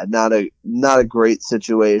not a great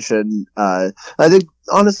situation. I think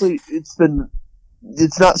honestly, it's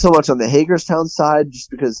not so much on the Hagerstown side, just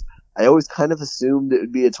because I always kind of assumed it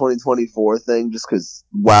would be a 2024 thing, just because,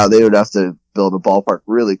 wow, they would have to build a ballpark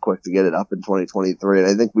really quick to get it up in 2023. And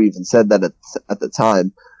I think we even said that at the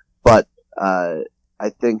time. But I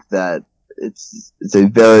think that it's a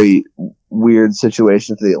very weird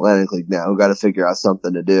situation for the Atlantic League now. We've got to figure out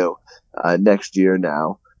something to do next year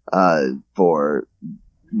now, unless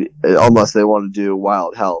they want to do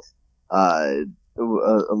Wild Health.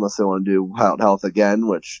 Unless they want to do Wild Health again,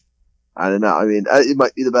 which I don't know. I mean, it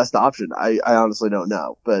might be the best option. I honestly don't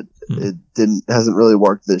know, but it hasn't really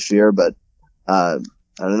worked this year. But I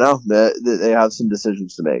don't know. They have some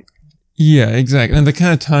decisions to make. Yeah, exactly. And the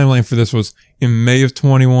kind of timeline for this was in May of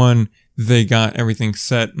 21, they got everything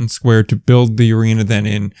set and squared to build the arena. Then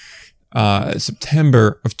in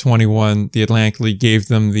September of 21, the Atlantic League gave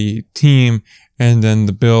them the team, and then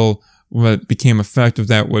the bill what became effective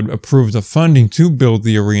that would approve the funding to build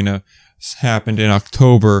the arena happened in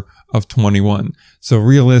October of 21. So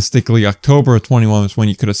realistically, October of 21 was when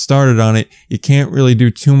you could have started on it. You can't really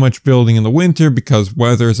do too much building in the winter because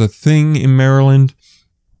weather is a thing in Maryland.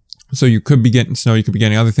 So you could be getting snow, you could be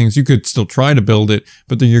getting other things. You could still try to build it,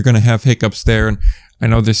 but then you're going to have hiccups there. And I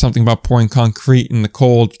know there's something about pouring concrete in the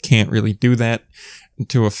cold. You can't really do that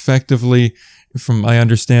too effectively, from my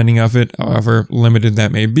understanding of it, however limited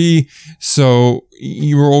that may be. So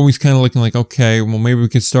you were always kind of looking like, okay, well, maybe we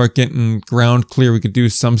could start getting ground clear. We could do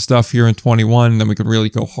some stuff here in 21. Then we could really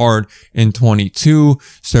go hard in 22,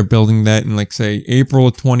 start building that in, like, say, April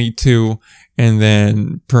of 22. And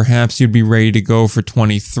then perhaps you'd be ready to go for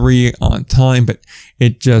 23 on time, but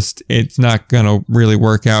it's not going to really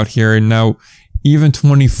work out here. And now even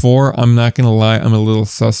 24, I'm not going to lie, I'm a little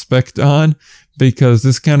suspect on, because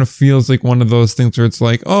this kind of feels like one of those things where it's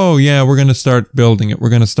like, oh yeah, we're going to start building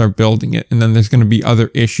it. And then there's going to be other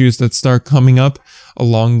issues that start coming up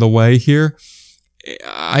along the way here.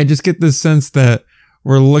 I just get this sense that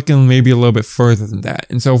we're looking maybe a little bit further than that.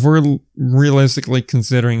 And so if we're realistically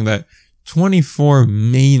considering that 24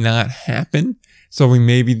 may not happen, so we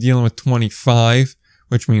may be dealing with 25,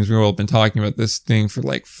 which means we've all been talking about this thing for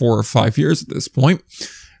like 4 or 5 years at this point,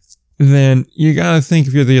 then you gotta think,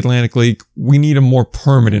 if you're the Atlantic League, we need a more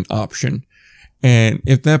permanent option. And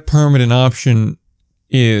if that permanent option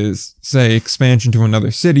is, say, expansion to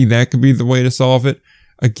another city. That could be the way to solve it.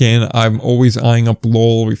 Again, I'm always eyeing up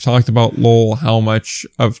Lowell. We've talked about Lowell, how much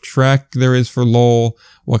of track there is for Lowell,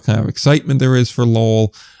 what kind of excitement there is for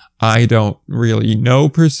Lowell. I don't really know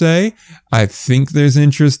per se. I think there's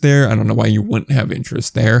interest there. I don't know why you wouldn't have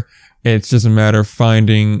interest there. It's just a matter of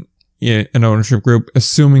finding an ownership group,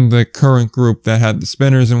 assuming the current group that had the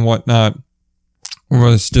spinners and whatnot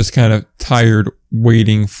was just kind of tired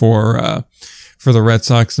waiting for the Red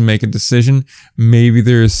Sox to make a decision. Maybe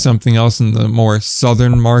there's something else in the more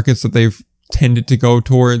southern markets that they've tended to go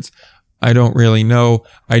towards. I don't really know.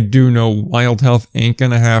 I do know Wild Health ain't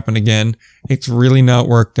gonna happen again. It's really not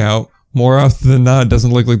worked out. More often than not, it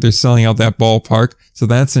doesn't look like they're selling out that ballpark. So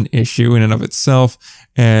that's an issue in and of itself.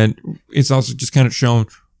 And it's also just kind of shown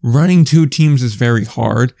running two teams is very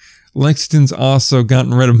hard. Lexington's also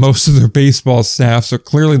gotten rid of most of their baseball staff, so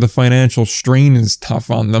clearly the financial strain is tough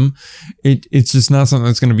on them. It's just not something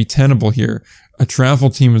that's going to be tenable here. A travel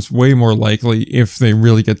team is way more likely if they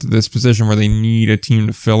really get to this position where they need a team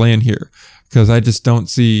to fill in here, because I just don't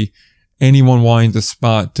see anyone wanting to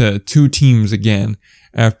spot two teams again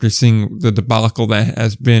after seeing the debacle that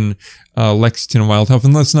has been Lexington and Wild Health.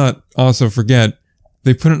 And let's not also forget,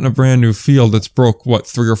 they put it in a brand new field that's broke,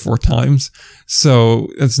 3 or 4 times. So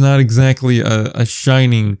it's not exactly a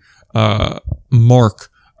shining mark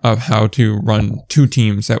of how to run two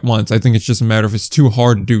teams at once. I think it's just a matter of it's too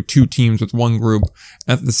hard to do two teams with one group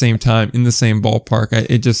at the same time in the same ballpark.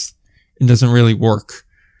 It doesn't really work.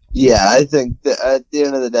 Yeah, I think that at the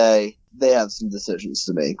end of the day, they have some decisions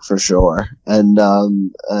to make for sure. And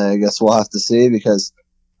I guess we'll have to see, because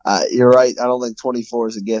you're right. I don't think 24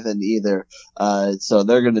 is a given either. So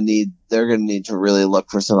they're gonna need to really look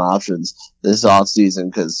for some options this offseason,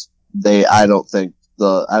 because I don't think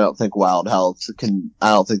Wild Health I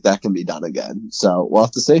don't think that can be done again. So we'll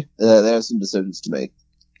have to see. They have some decisions to make.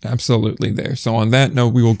 Absolutely there. So on that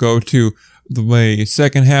note, we will go to the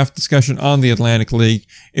second half discussion on the Atlantic League.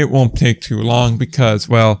 It won't take too long because,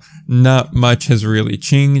 well, not much has really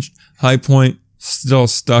changed. High Point still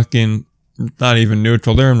stuck in not even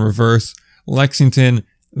neutral. They're in reverse. Lexington,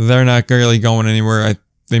 they're not really going anywhere.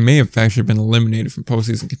 They may have actually been eliminated from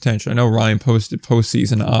postseason contention. I know Ryan posted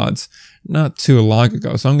postseason odds not too long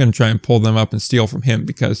ago, so I'm going to try and pull them up and steal from him,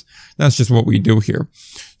 because that's just what we do here.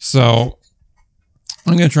 So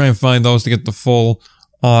I'm going to try and find those to get the full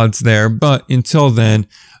odds there. But until then,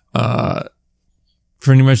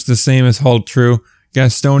 pretty much the same has held true.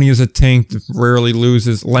 Gastonia is a tank that rarely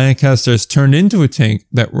loses. Lancaster has turned into a tank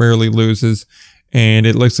that rarely loses. And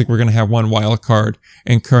it looks like we're going to have one wild card.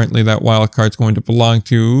 And currently that wild card is going to belong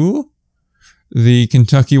to the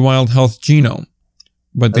Kentucky Wild Health Genome.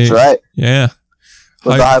 But that's right. Yeah.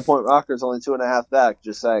 But the High Point Rockers only 2.5 back.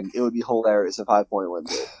 Just saying, it would be hilarious if High Point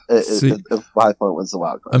wins it. If High Point wins the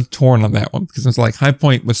wild card. I'm torn on that one, because it's like High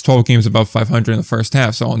Point was 12 games above 500 in the first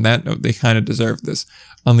half. So on that note, they kind of deserve this.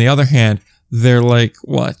 On the other hand, they're 10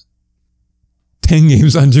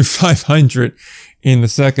 games under 500 in the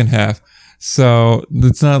second half. So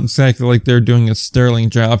it's not exactly like they're doing a sterling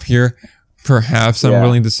job here. Perhaps I'm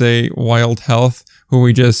willing to say Wild Health, who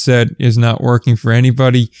we just said is not working for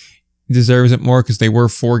anybody, deserves it more, because they were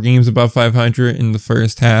 4 games above 500 in the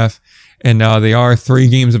first half. And now they are 3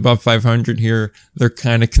 games above 500 here. They're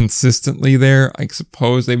kind of consistently there. I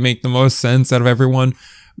suppose they make the most sense out of everyone,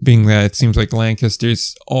 being that it seems like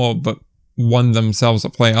Lancaster's all but won themselves a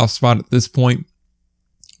playoff spot at this point.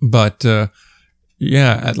 But,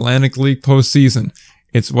 Atlantic League postseason.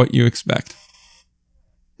 It's what you expect.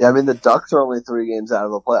 Yeah, I mean, the Ducks are only 3 games out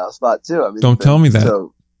of a playoff spot, too. I mean, don't tell me that.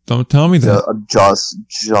 Don't tell me that.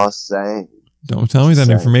 Just saying. Don't tell me that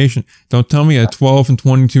information. Don't tell me a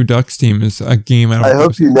 12-22 Ducks team is a game out of. I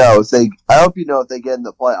hope you know if they get in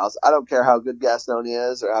the playoffs. I don't care how good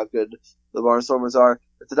Gastonia is or how good the Barnstormers are.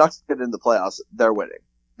 If the Ducks get in the playoffs, they're winning.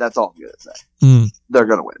 That's all I'm gonna say. They're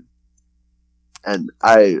gonna win, and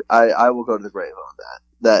I will go to the grave on that.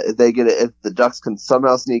 That if they get it, if the Ducks can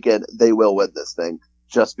somehow sneak in, they will win this thing.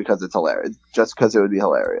 Just because it's hilarious. Just because it would be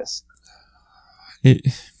hilarious. They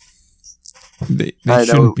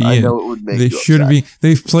shouldn't be in. I know it would make they should be.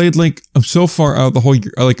 They've played so far out the whole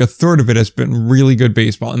year, a third of it has been really good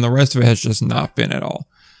baseball, and the rest of it has just not been at all.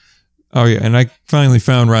 Oh yeah, and I finally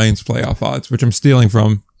found Ryan's playoff odds, which I'm stealing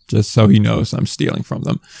from, just so he knows I'm stealing from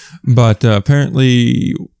them. But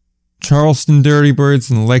apparently, Charleston Dirty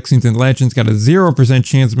Birds and Lexington Legends got a 0%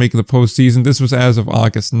 chance of making the postseason. This was as of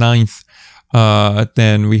August 9th.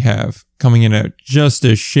 Then we have coming in at just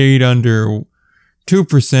a shade under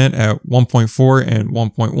 2% at 1.4 and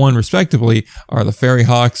 1.1 respectively are the Ferry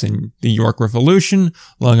Hawks and the York Revolution.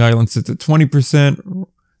 Long Island sits at 20%.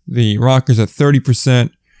 the Rockers at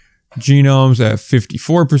 30%, Genomes at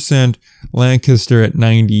 54%, Lancaster at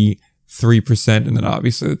 93%, and then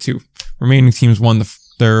obviously the two remaining teams won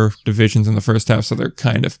their divisions in the first half, so they're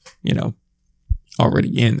kind of,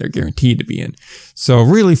 already in. They're guaranteed to be in. So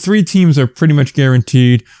really, 3 teams are pretty much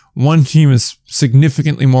guaranteed. 1 team is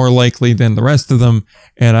significantly more likely than the rest of them,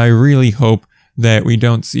 and I really hope that we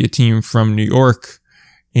don't see a team from New York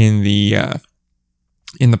in the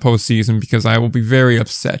postseason, because I will be very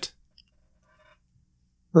upset.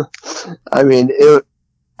 I mean,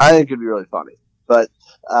 I think it'd be really funny, but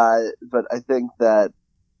I think that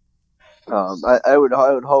I would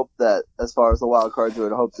hope that as far as the wild cards, I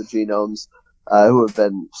would hope the Genomes, who have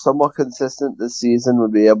been somewhat consistent this season,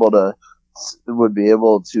 would be able to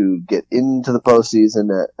get into the postseason.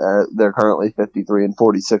 They're currently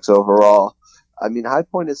 53-46 overall. I mean, High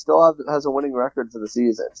Point still has a winning record for the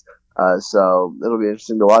season, so it'll be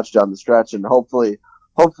interesting to watch down the stretch, and hopefully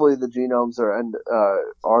the Genomes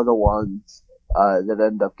are the ones that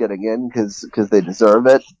end up getting in because they deserve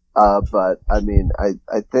it. But I mean,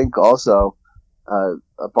 I think also a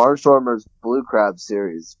Barnstormers Blue Crab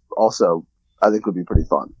series also I think would be pretty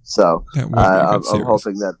fun. So I'm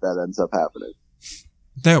hoping that ends up happening.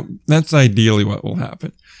 That's ideally what will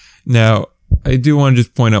happen. Now, I do want to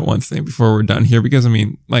just point out one thing before we're done here, because I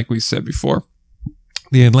mean, like we said before,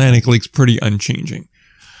 the Atlantic League's pretty unchanging.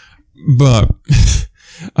 But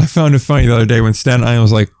I found it funny the other day when Staten Island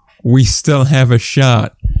was like, we still have a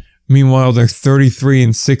shot. Meanwhile, they're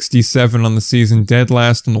 33-67 on the season, dead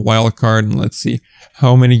last in the wild card, and let's see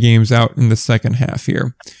how many games out in the second half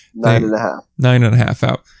here. 9.5. 9.5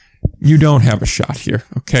 out. You don't have a shot here,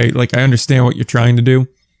 okay? Like, I understand what you're trying to do,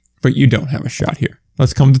 but you don't have a shot here.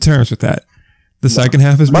 Let's come to terms with that. The second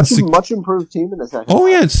half has been much improved team in the second half. Oh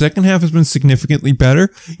yeah, the second half has been significantly better.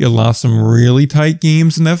 You lost some really tight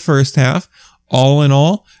games in that first half. All in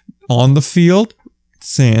all, on the field,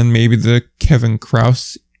 saying maybe the Kevin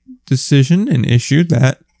Krause decision and issue,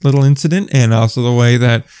 that little incident, and also the way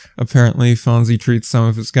that apparently Fonzie treats some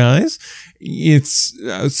of his guys, it's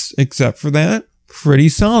except for that, pretty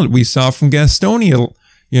solid. We saw from Gastonia,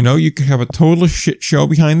 you could have a total shit show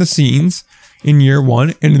behind the scenes in year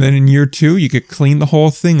 1, and then in year 2, you could clean the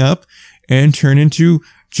whole thing up and turn into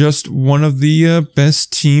just one of the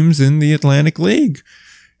best teams in the Atlantic League.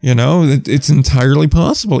 It's entirely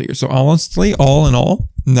possible here. So honestly, all in all,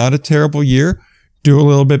 not a terrible year. Do a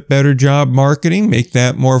little bit better job marketing, make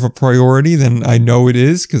that more of a priority than I know it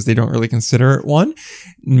is, because they don't really consider it one.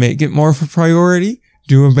 Make it more of a priority.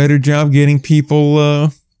 Do a better job getting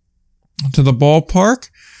people to the ballpark.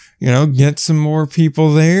 Get some more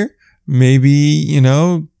people there. Maybe,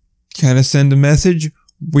 kind of send a message.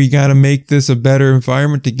 We got to make this a better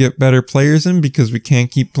environment to get better players in, because we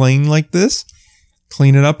can't keep playing like this.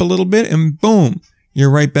 Clean it up a little bit, and boom,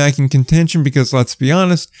 you're right back in contention, because let's be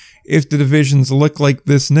honest, if the divisions look like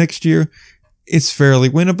this next year, it's fairly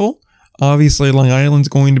winnable. Obviously, Long Island's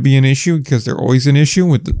going to be an issue, because they're always an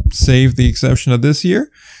issue, save the exception of this year.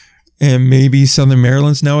 And maybe Southern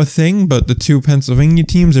Maryland's now a thing, but the 2 Pennsylvania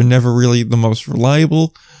teams are never really the most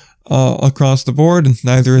reliable across the board, and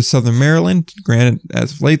neither is Southern Maryland. Granted,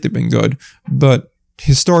 as of late, they've been good, but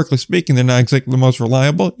historically speaking, they're not exactly the most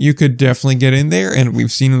reliable. You could definitely get in there, and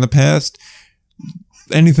we've seen in the past,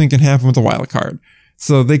 anything can happen with a wild card.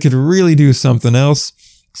 So they could really do something else.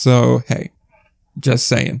 So, hey, just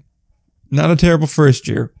saying. Not a terrible first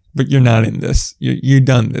year, but you're not in this. You're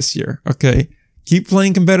done this year, okay? Keep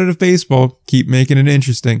playing competitive baseball. Keep making it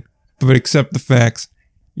interesting. But accept the facts.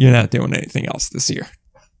 You're not doing anything else this year.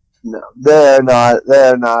 No, they're not.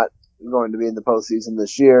 They're not going to be in the postseason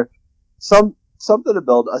this year. Something to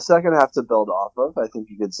build, a second half to build off of, I think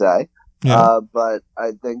you could say. Yeah. But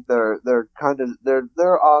I think they're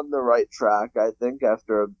on the right track, I think,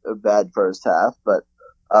 after a bad first half. But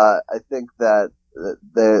I think that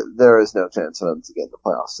there is no chance for them to get in the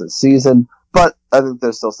playoffs this season. But I think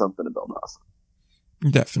there's still something to build off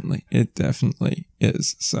of. Definitely. It definitely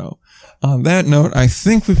is. So on that note, I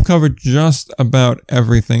think we've covered just about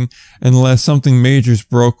everything, unless something major's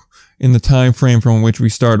broke in the time frame from which we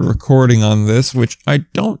started recording on this, which I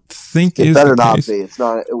don't think is the case. It better not be. It's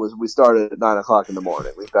not. We started at 9:00 in the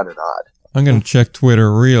morning. We better not. I'm going to check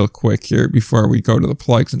Twitter real quick here before we go to the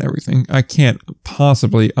plugs and everything. I can't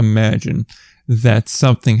possibly imagine that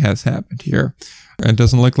something has happened here. It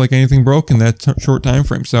doesn't look like anything broke in that short time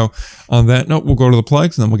frame. So on that note, we'll go to the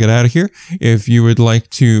plugs and then we'll get out of here. If you would like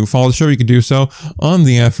to follow the show, you can do so on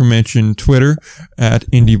the aforementioned Twitter at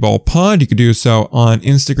IndieBallPod. You can do so on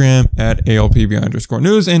Instagram at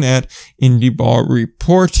ALPB_news and at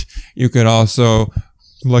IndieBallReport. You could also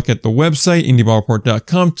look at the website,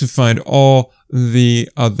 indieballreport.com, to find all the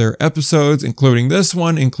other episodes, including this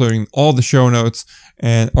one, including all the show notes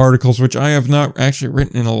and articles, which I have not actually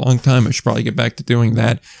written in a long time. I should probably get back to doing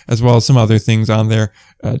that, as well as some other things on there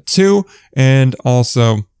too. And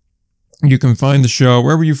also, you can find the show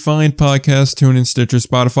wherever you find podcasts: TuneIn, Stitcher,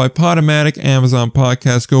 Spotify, Podomatic, Amazon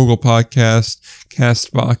Podcasts, Google Podcasts,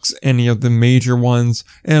 CastBox, any of the major ones,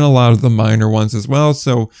 and a lot of the minor ones as well.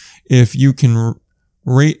 So if you can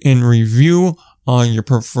rate and review on your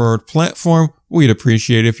preferred platform, we'd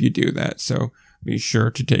appreciate it if you do that. So be sure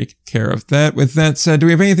to take care of that. With that said, do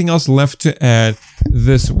we have anything else left to add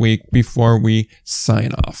this week before we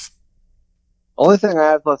sign off? Only thing I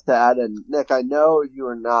have left to add, and Nick, I know you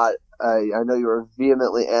are not, I know you are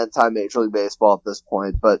vehemently anti-Major League Baseball at this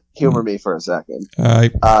point, but humor me for a second.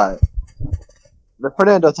 The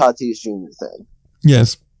Fernando Tatis Jr. thing.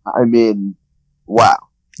 Yes. I mean, wow.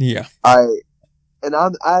 Yeah. I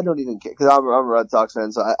don't even care, because I'm a Red Sox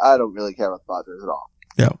fan, so I don't really care about the Padres at all.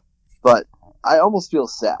 Yeah. But I almost feel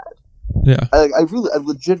sad. Yeah. I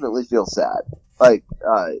legitimately feel sad. Like,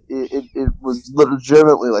 it was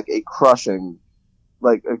legitimately like a crushing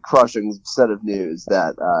set of news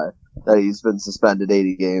that he's been suspended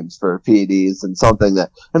 80 games for PEDs, and something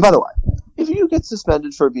that, and by the way, if you get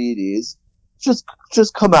suspended for PEDs, just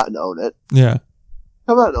come out and own it. Yeah.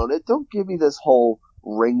 Come out and own it. Don't give me this whole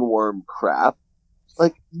ringworm crap.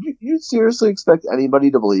 Like, you seriously expect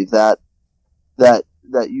anybody to believe that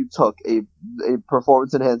you took a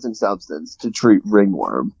performance enhancing substance to treat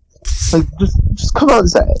ringworm? Like, just come out and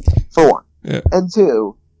say it, for one. Yeah. And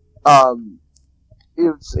two,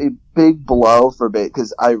 it's a big blow for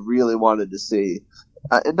because I really wanted to see,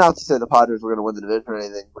 and not to say the Padres were going to win the division or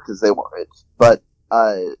anything, because they weren't, but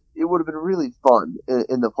it would have been really fun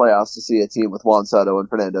in the playoffs to see a team with Juan Soto and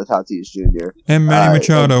Fernando Tatis Jr. And Manny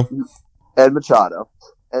Machado. And Machado.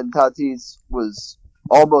 And Tatis was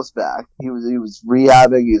almost back. He was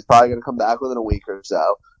rehabbing. He was probably going to come back within a week or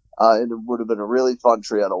so. And it would have been a really fun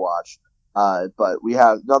trio to watch. But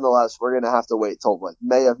nonetheless, we're going to have to wait till like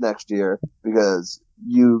May of next year, because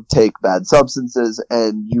you take bad substances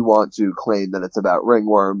and you want to claim that it's about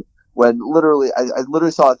ringworm, when literally, I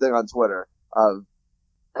literally saw a thing on Twitter of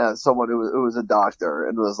someone who was a doctor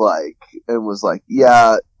and was like,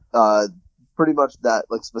 yeah, pretty much that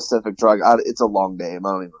like specific drug. It's a long name.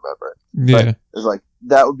 I don't even remember it. Yeah. But it's like,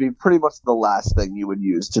 that would be pretty much the last thing you would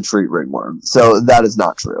use to treat ringworm. So that is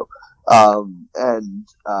not true.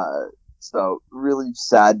 So really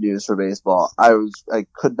sad news for baseball. I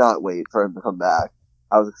could not wait for him to come back.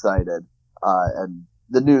 I was excited. And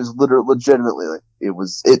the news legitimately, like,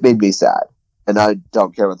 it made me sad. And I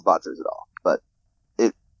don't care about the Padres at all. But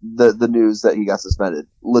the news that he got suspended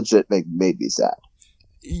legit made me sad.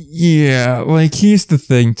 Yeah, like, here's the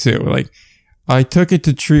thing too. Like, I took it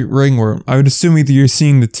to treat ringworm. I would assume either you're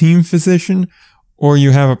seeing the team physician or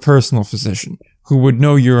you have a personal physician who would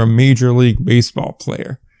know you're a Major League Baseball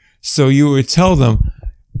player. So you would tell them,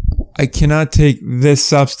 I cannot take this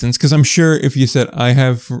substance, because I'm sure if you said,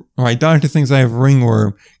 my doctor thinks I have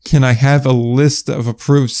ringworm, can I have a list of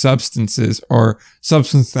approved substances or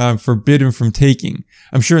substances that I'm forbidden from taking?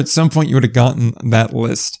 I'm sure at some point you would have gotten that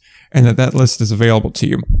list, and that list is available to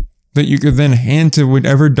you, that you could then hand to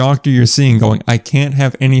whatever doctor you're seeing, going, I can't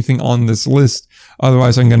have anything on this list,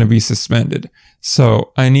 otherwise I'm going to be suspended.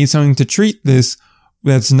 So I need something to treat this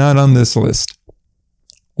that's not on this list.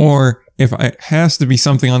 Or if it has to be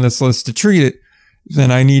something on this list to treat it,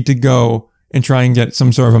 then I need to go and try and get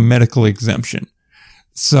some sort of a medical exemption.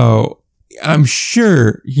 So I'm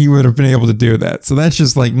sure he would have been able to do that. So that's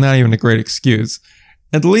just like not even a great excuse.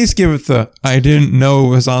 At least give it I didn't know it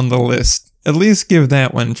was on the list. At least give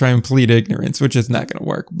that one and try and plead ignorance, which is not going to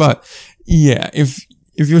work. But yeah, if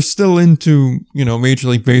you're still into, Major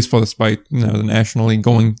League Baseball, despite, the National League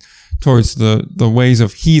going towards the ways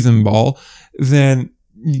of heathen ball, then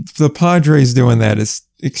the Padres doing that is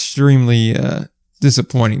extremely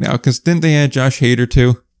disappointing now, because didn't they add Josh Hader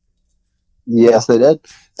too? Yes, they did.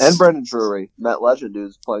 And Brendan Drury, Met Legend,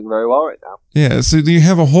 who's playing very well right now. Yeah, so you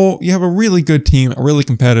have a really good team, a really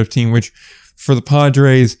competitive team, which for the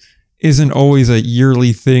Padres isn't always a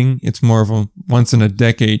yearly thing. It's more of a once in a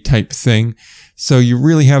decade type thing. So you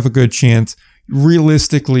really have a good chance.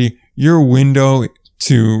 Realistically, your window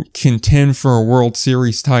to contend for a World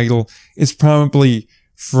Series title is probably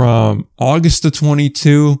from August of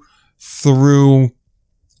 22 through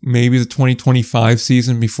maybe the 2025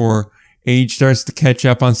 season before age starts to catch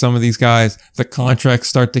up on some of these guys. The contracts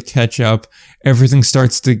start to catch up. Everything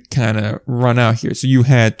starts to kind of run out here. So you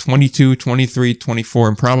had 22, 23, 24,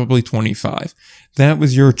 and probably 25. That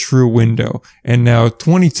was your true window. And now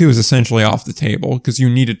 22 is essentially off the table because you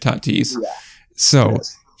needed Tatis. Yeah. So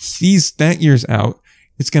that year's out.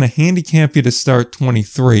 It's going to handicap you to start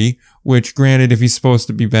 23, which granted, if he's supposed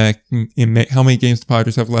to be back in May, how many games the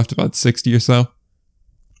Padres have left? About 60 or so?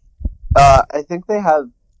 I think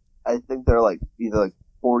they're like either like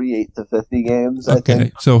 48 to 50 games. Okay. I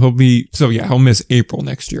think. So he'll miss April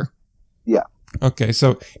next year. Yeah. Okay.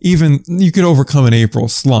 So even you could overcome an April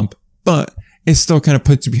slump, but it still kind of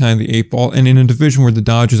puts you behind the 8 ball. And in a division where the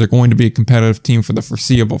Dodgers are going to be a competitive team for the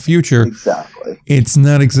foreseeable future, exactly, it's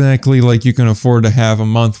not exactly like you can afford to have a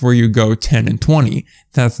month where you go 10 and 20.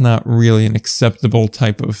 That's not really an acceptable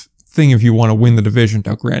type of thing if you want to win the division.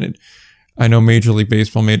 Now, granted, I know Major League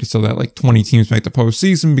Baseball made it so that like 20 teams make the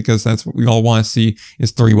postseason because that's what we all want to see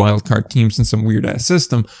is 3 wildcard teams in some weird ass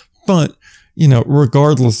system. But,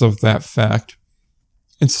 regardless of that fact,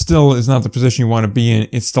 it still is not the position you want to be in.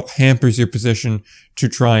 It still hampers your position to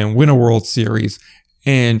try and win a World Series.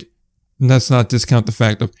 And let's not discount the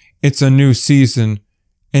fact of it's a new season.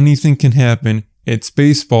 Anything can happen. It's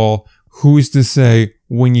baseball. Who's to say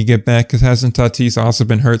when you get back? Because hasn't Tatis also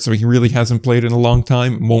been hurt, so he really hasn't played in a long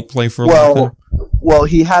time? Won't play for a long time? Well,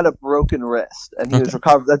 he had a broken wrist, and he was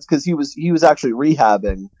recovered. That's because he was actually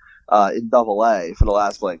rehabbing in Double-A for the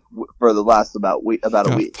last about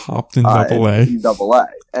a week. Popped in Double-A. In Double-A,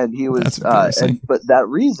 and he was. But that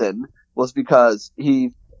reason was because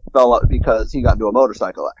he fell out because he got into a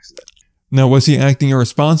motorcycle accident. Now, was he acting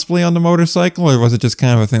irresponsibly on the motorcycle, or was it just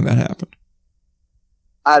kind of a thing that happened?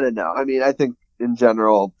 I don't know. I mean, I think in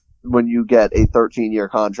general, when you get a 13-year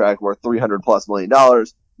contract worth $300+ million,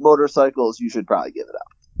 motorcycles, you should probably give it up.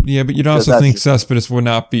 Yeah, but you'd also think Cespedes would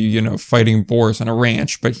not be, fighting boars on a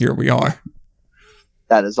ranch, but here we are.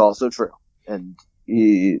 That is also true. And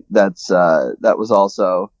that was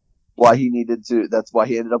also why he needed to, that's why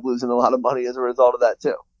he ended up losing a lot of money as a result of that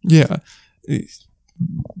too. Yeah.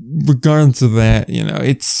 Regardless of that,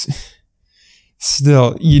 it's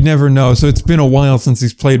still, you never know. So it's been a while since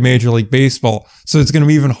he's played Major League Baseball. So it's going to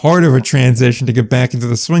be even harder of a transition to get back into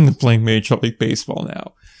the swing of playing Major League Baseball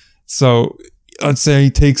now. So let's say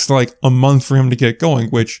it takes like a month for him to get going,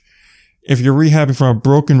 which if you're rehabbing from a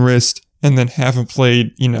broken wrist and then haven't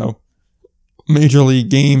played, Major League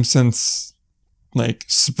games since like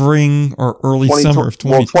spring or early summer of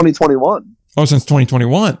 2021. Oh, since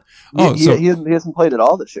 2021. Oh, he hasn't played at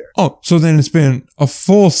all this year. Oh, so then it's been a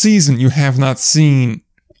full season you have not seen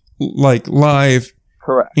like live,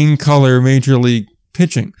 correct, in color Major League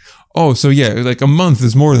pitching. Oh, so yeah, like a month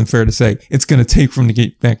is more than fair to say. It's going to take for him to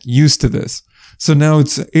get back used to this. So now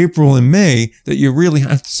it's April and May that you really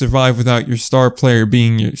have to survive without your star player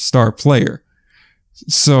being your star player.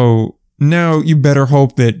 So now you better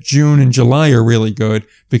hope that June and July are really good,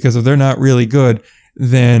 because if they're not really good,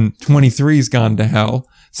 then 23's gone to hell.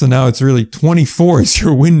 So now it's really 24 is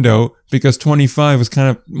your window, because 25 was kind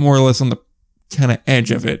of more or less on the kind of edge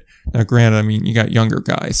of it. Now, granted, I mean, you got younger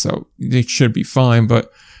guys, so they should be fine. But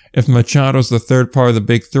if Machado's the third part of the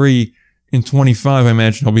big three in 25, I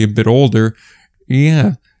imagine he'll be a bit older.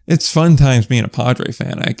 Yeah, it's fun times being a Padre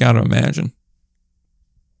fan, I gotta imagine.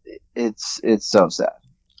 It's so sad.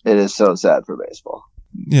 It is so sad for baseball.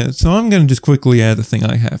 Yeah, so I'm going to just quickly add the thing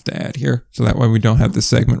I have to add here, so that way we don't have this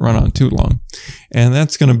segment run on too long. And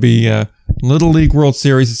that's going to be Little League World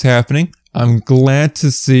Series is happening. I'm glad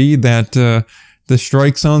to see that the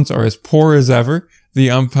strike zones are as poor as ever. The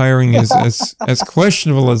umpiring is as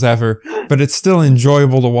questionable as ever, but it's still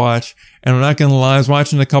enjoyable to watch. And I'm not going to lie, I was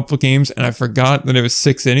watching a couple of games and I forgot that it was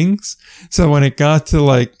 6 innings. So when it got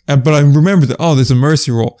to but I remembered that, there's a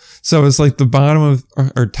mercy rule. So it's like the bottom of,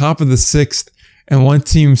 or top of the 6th, and one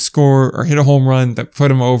team score or hit a home run that put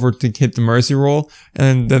them over to hit the mercy roll.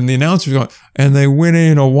 And then the announcer's going, and they win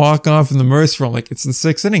in a walk-off in the mercy roll. Like, it's the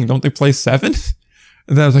 6th inning. Don't they play 7?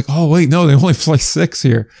 And then I was like, oh, wait, no, they only play 6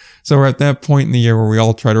 here. So we're at that point in the year where we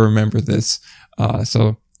all try to remember this.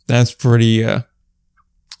 So that's pretty,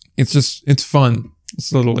 it's fun.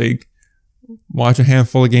 It's Little League. Watch a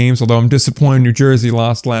handful of games, although I'm disappointed New Jersey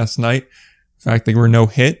lost last night. In fact, they were no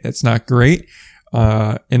hit. That's not great.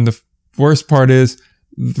 And the worst part is,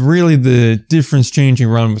 really the difference-changing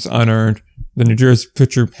run was unearned. The New Jersey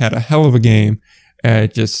pitcher had a hell of a game.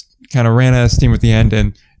 Just kind of ran out of steam at the end,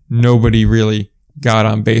 and nobody really got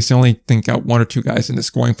on base. They only got 1 or 2 guys in the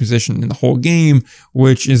scoring position in the whole game,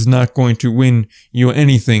 which is not going to win you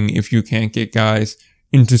anything if you can't get guys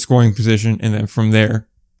into scoring position and then from there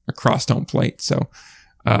across home plate. So,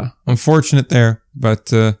 unfortunate there,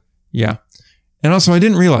 but Yeah. And also, I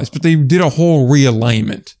didn't realize, but they did a whole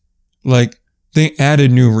realignment. Like, they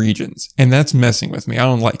added new regions, and that's messing with me. I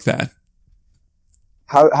don't like that.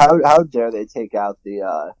 How dare they take out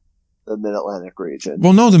the Mid-Atlantic region?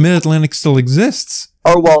 Well, no, the Mid-Atlantic still exists.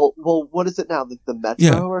 Oh, well, what is it now? The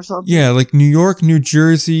Metro or something? Yeah, like New York, New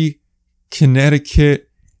Jersey, Connecticut,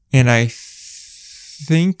 and I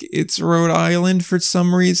think it's Rhode Island for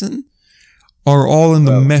some reason, are all in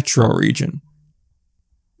the Metro region.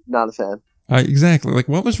 Not a fan. Exactly. Like,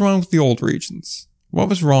 what was wrong with the old regions? What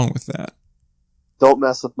was wrong with that? Don't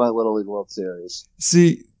mess with my Little League World Series.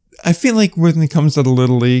 See, I feel like when it comes to the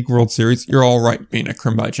Little League World Series, you're all right being a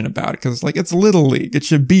curmudgeon about it, because like, it's Little League. It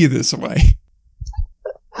should be this way.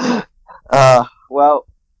 Well,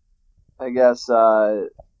 I guess, I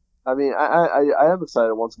mean, I am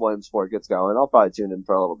excited once Williamsport gets going. I'll probably tune in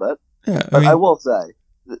for a little bit. Yeah, but I will say,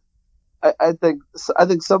 I think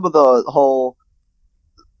some of the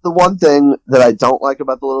one thing that I don't like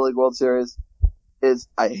about the Little League World Series is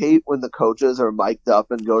I hate when the coaches are mic'd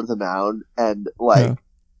up and go to the mound and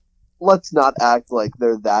let's not act like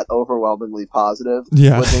they're that overwhelmingly positive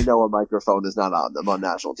when they know a microphone is not on them on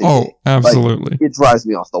national TV. Oh, absolutely. Like, it drives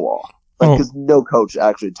me off the wall. Because no coach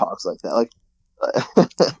actually talks like that. Like,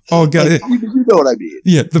 oh, God. Like, you know what I mean.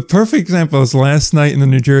 Yeah, the perfect example is last night in the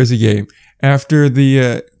New Jersey game. After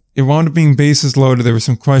it wound up being bases loaded, there were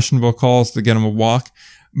some questionable calls to get him a walk.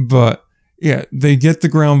 But, yeah, they get the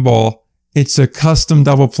ground ball. It's a custom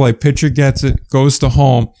double play. Pitcher gets it, goes to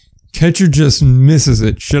home. Catcher just misses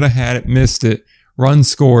it. Should have had it, missed it. Run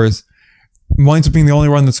scores. Winds up being the only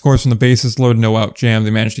run that scores from the bases loaded, no out jam.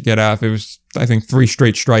 They managed to get out. It was, I think, 3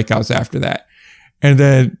 straight strikeouts after that. And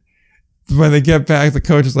then when they get back, the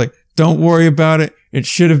coach is like, don't worry about it. It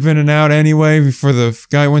should have been an out anyway before the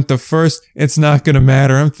guy went to first. It's not going to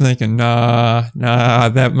matter. I'm thinking, nah,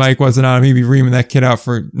 that Mike wasn't on him. He'd be reaming that kid out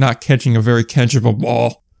for not catching a very catchable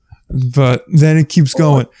ball. But then it keeps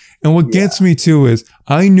going. And what gets me too is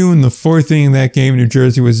I knew in the 4th inning of that game, New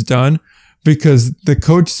Jersey was done. Because the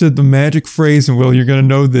coach said the magic phrase, and Will, you're going to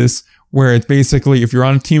know this, where it's basically, if you're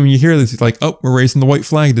on a team and you hear this, it's like, oh, we're raising the white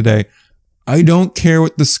flag today. I don't care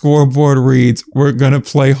what the scoreboard reads. We're going to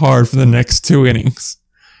play hard for the next 2 innings.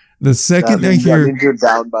 The second I hear... That means you're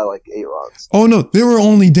down by like 8 runs. Oh, no, they were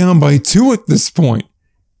only down by 2 at this point.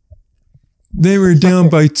 They were down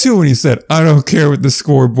by 2, and he said, I don't care what the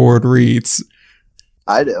scoreboard reads.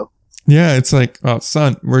 I do. Yeah, it's like, oh,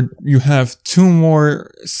 son, you have 2 more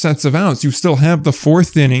sets of outs. You still have the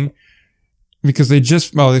 4th inning because they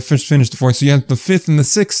finished the 4th. So you have the 5th and the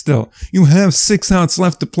 6th still. You have 6 outs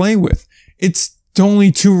left to play with. It's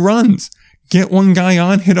only 2 runs. Get one guy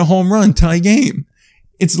on, hit a home run, tie game.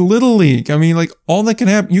 It's Little League. I mean, like, all that can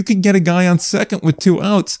happen, you could get a guy on second with 2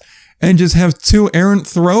 outs and just have 2 errant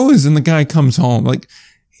throws and the guy comes home. Like,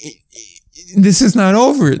 this is not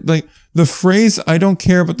over. Like, the phrase, I don't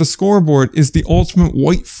care about the scoreboard, is the ultimate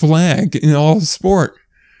white flag in all sport.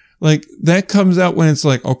 Like, that comes out when it's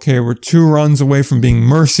like, okay, we're 2 runs away from being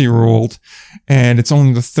mercy ruled, and it's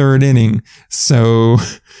only the 3rd inning, so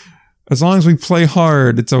as long as we play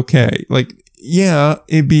hard, it's okay. Like, yeah,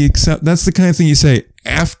 that's the kind of thing you say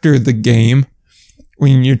after the game,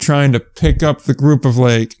 when you're trying to pick up the group of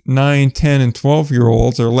like 9, 10, and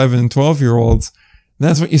 12-year-olds, or 11 and 12-year-olds.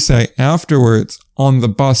 That's what you say afterwards on the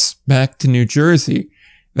bus back to New Jersey.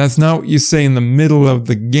 That's not what you say in the middle of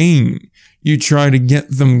the game. You try to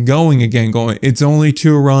get them going again, it's only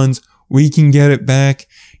 2 runs. We can get it back.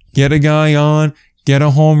 Get a guy on, get a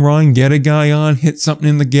home run, get a guy on, hit something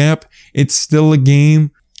in the gap. It's still a game.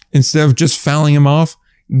 Instead of just fouling him off,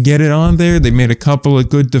 get it on there. They made a couple of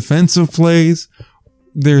good defensive plays.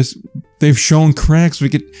 They've shown cracks. We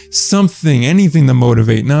get something, anything to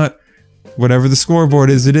motivate, not whatever the scoreboard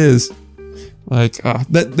is, it is. Like,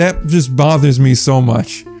 that just bothers me so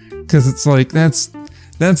much. Because it's like, that's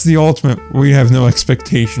the ultimate, we have no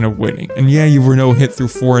expectation of winning. And yeah, you were no hit through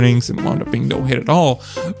 4 innings and wound up being no hit at all.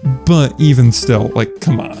 But even still, like,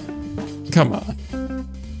 come on.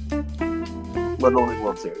 Little League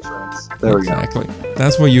World Series rants. There we go. Exactly.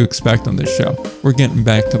 That's what you expect on this show. We're getting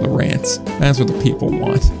back to the rants. That's what the people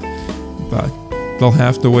want. But they'll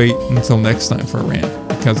have to wait until next time for a rant.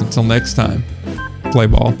 Because until next time, play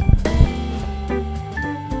ball.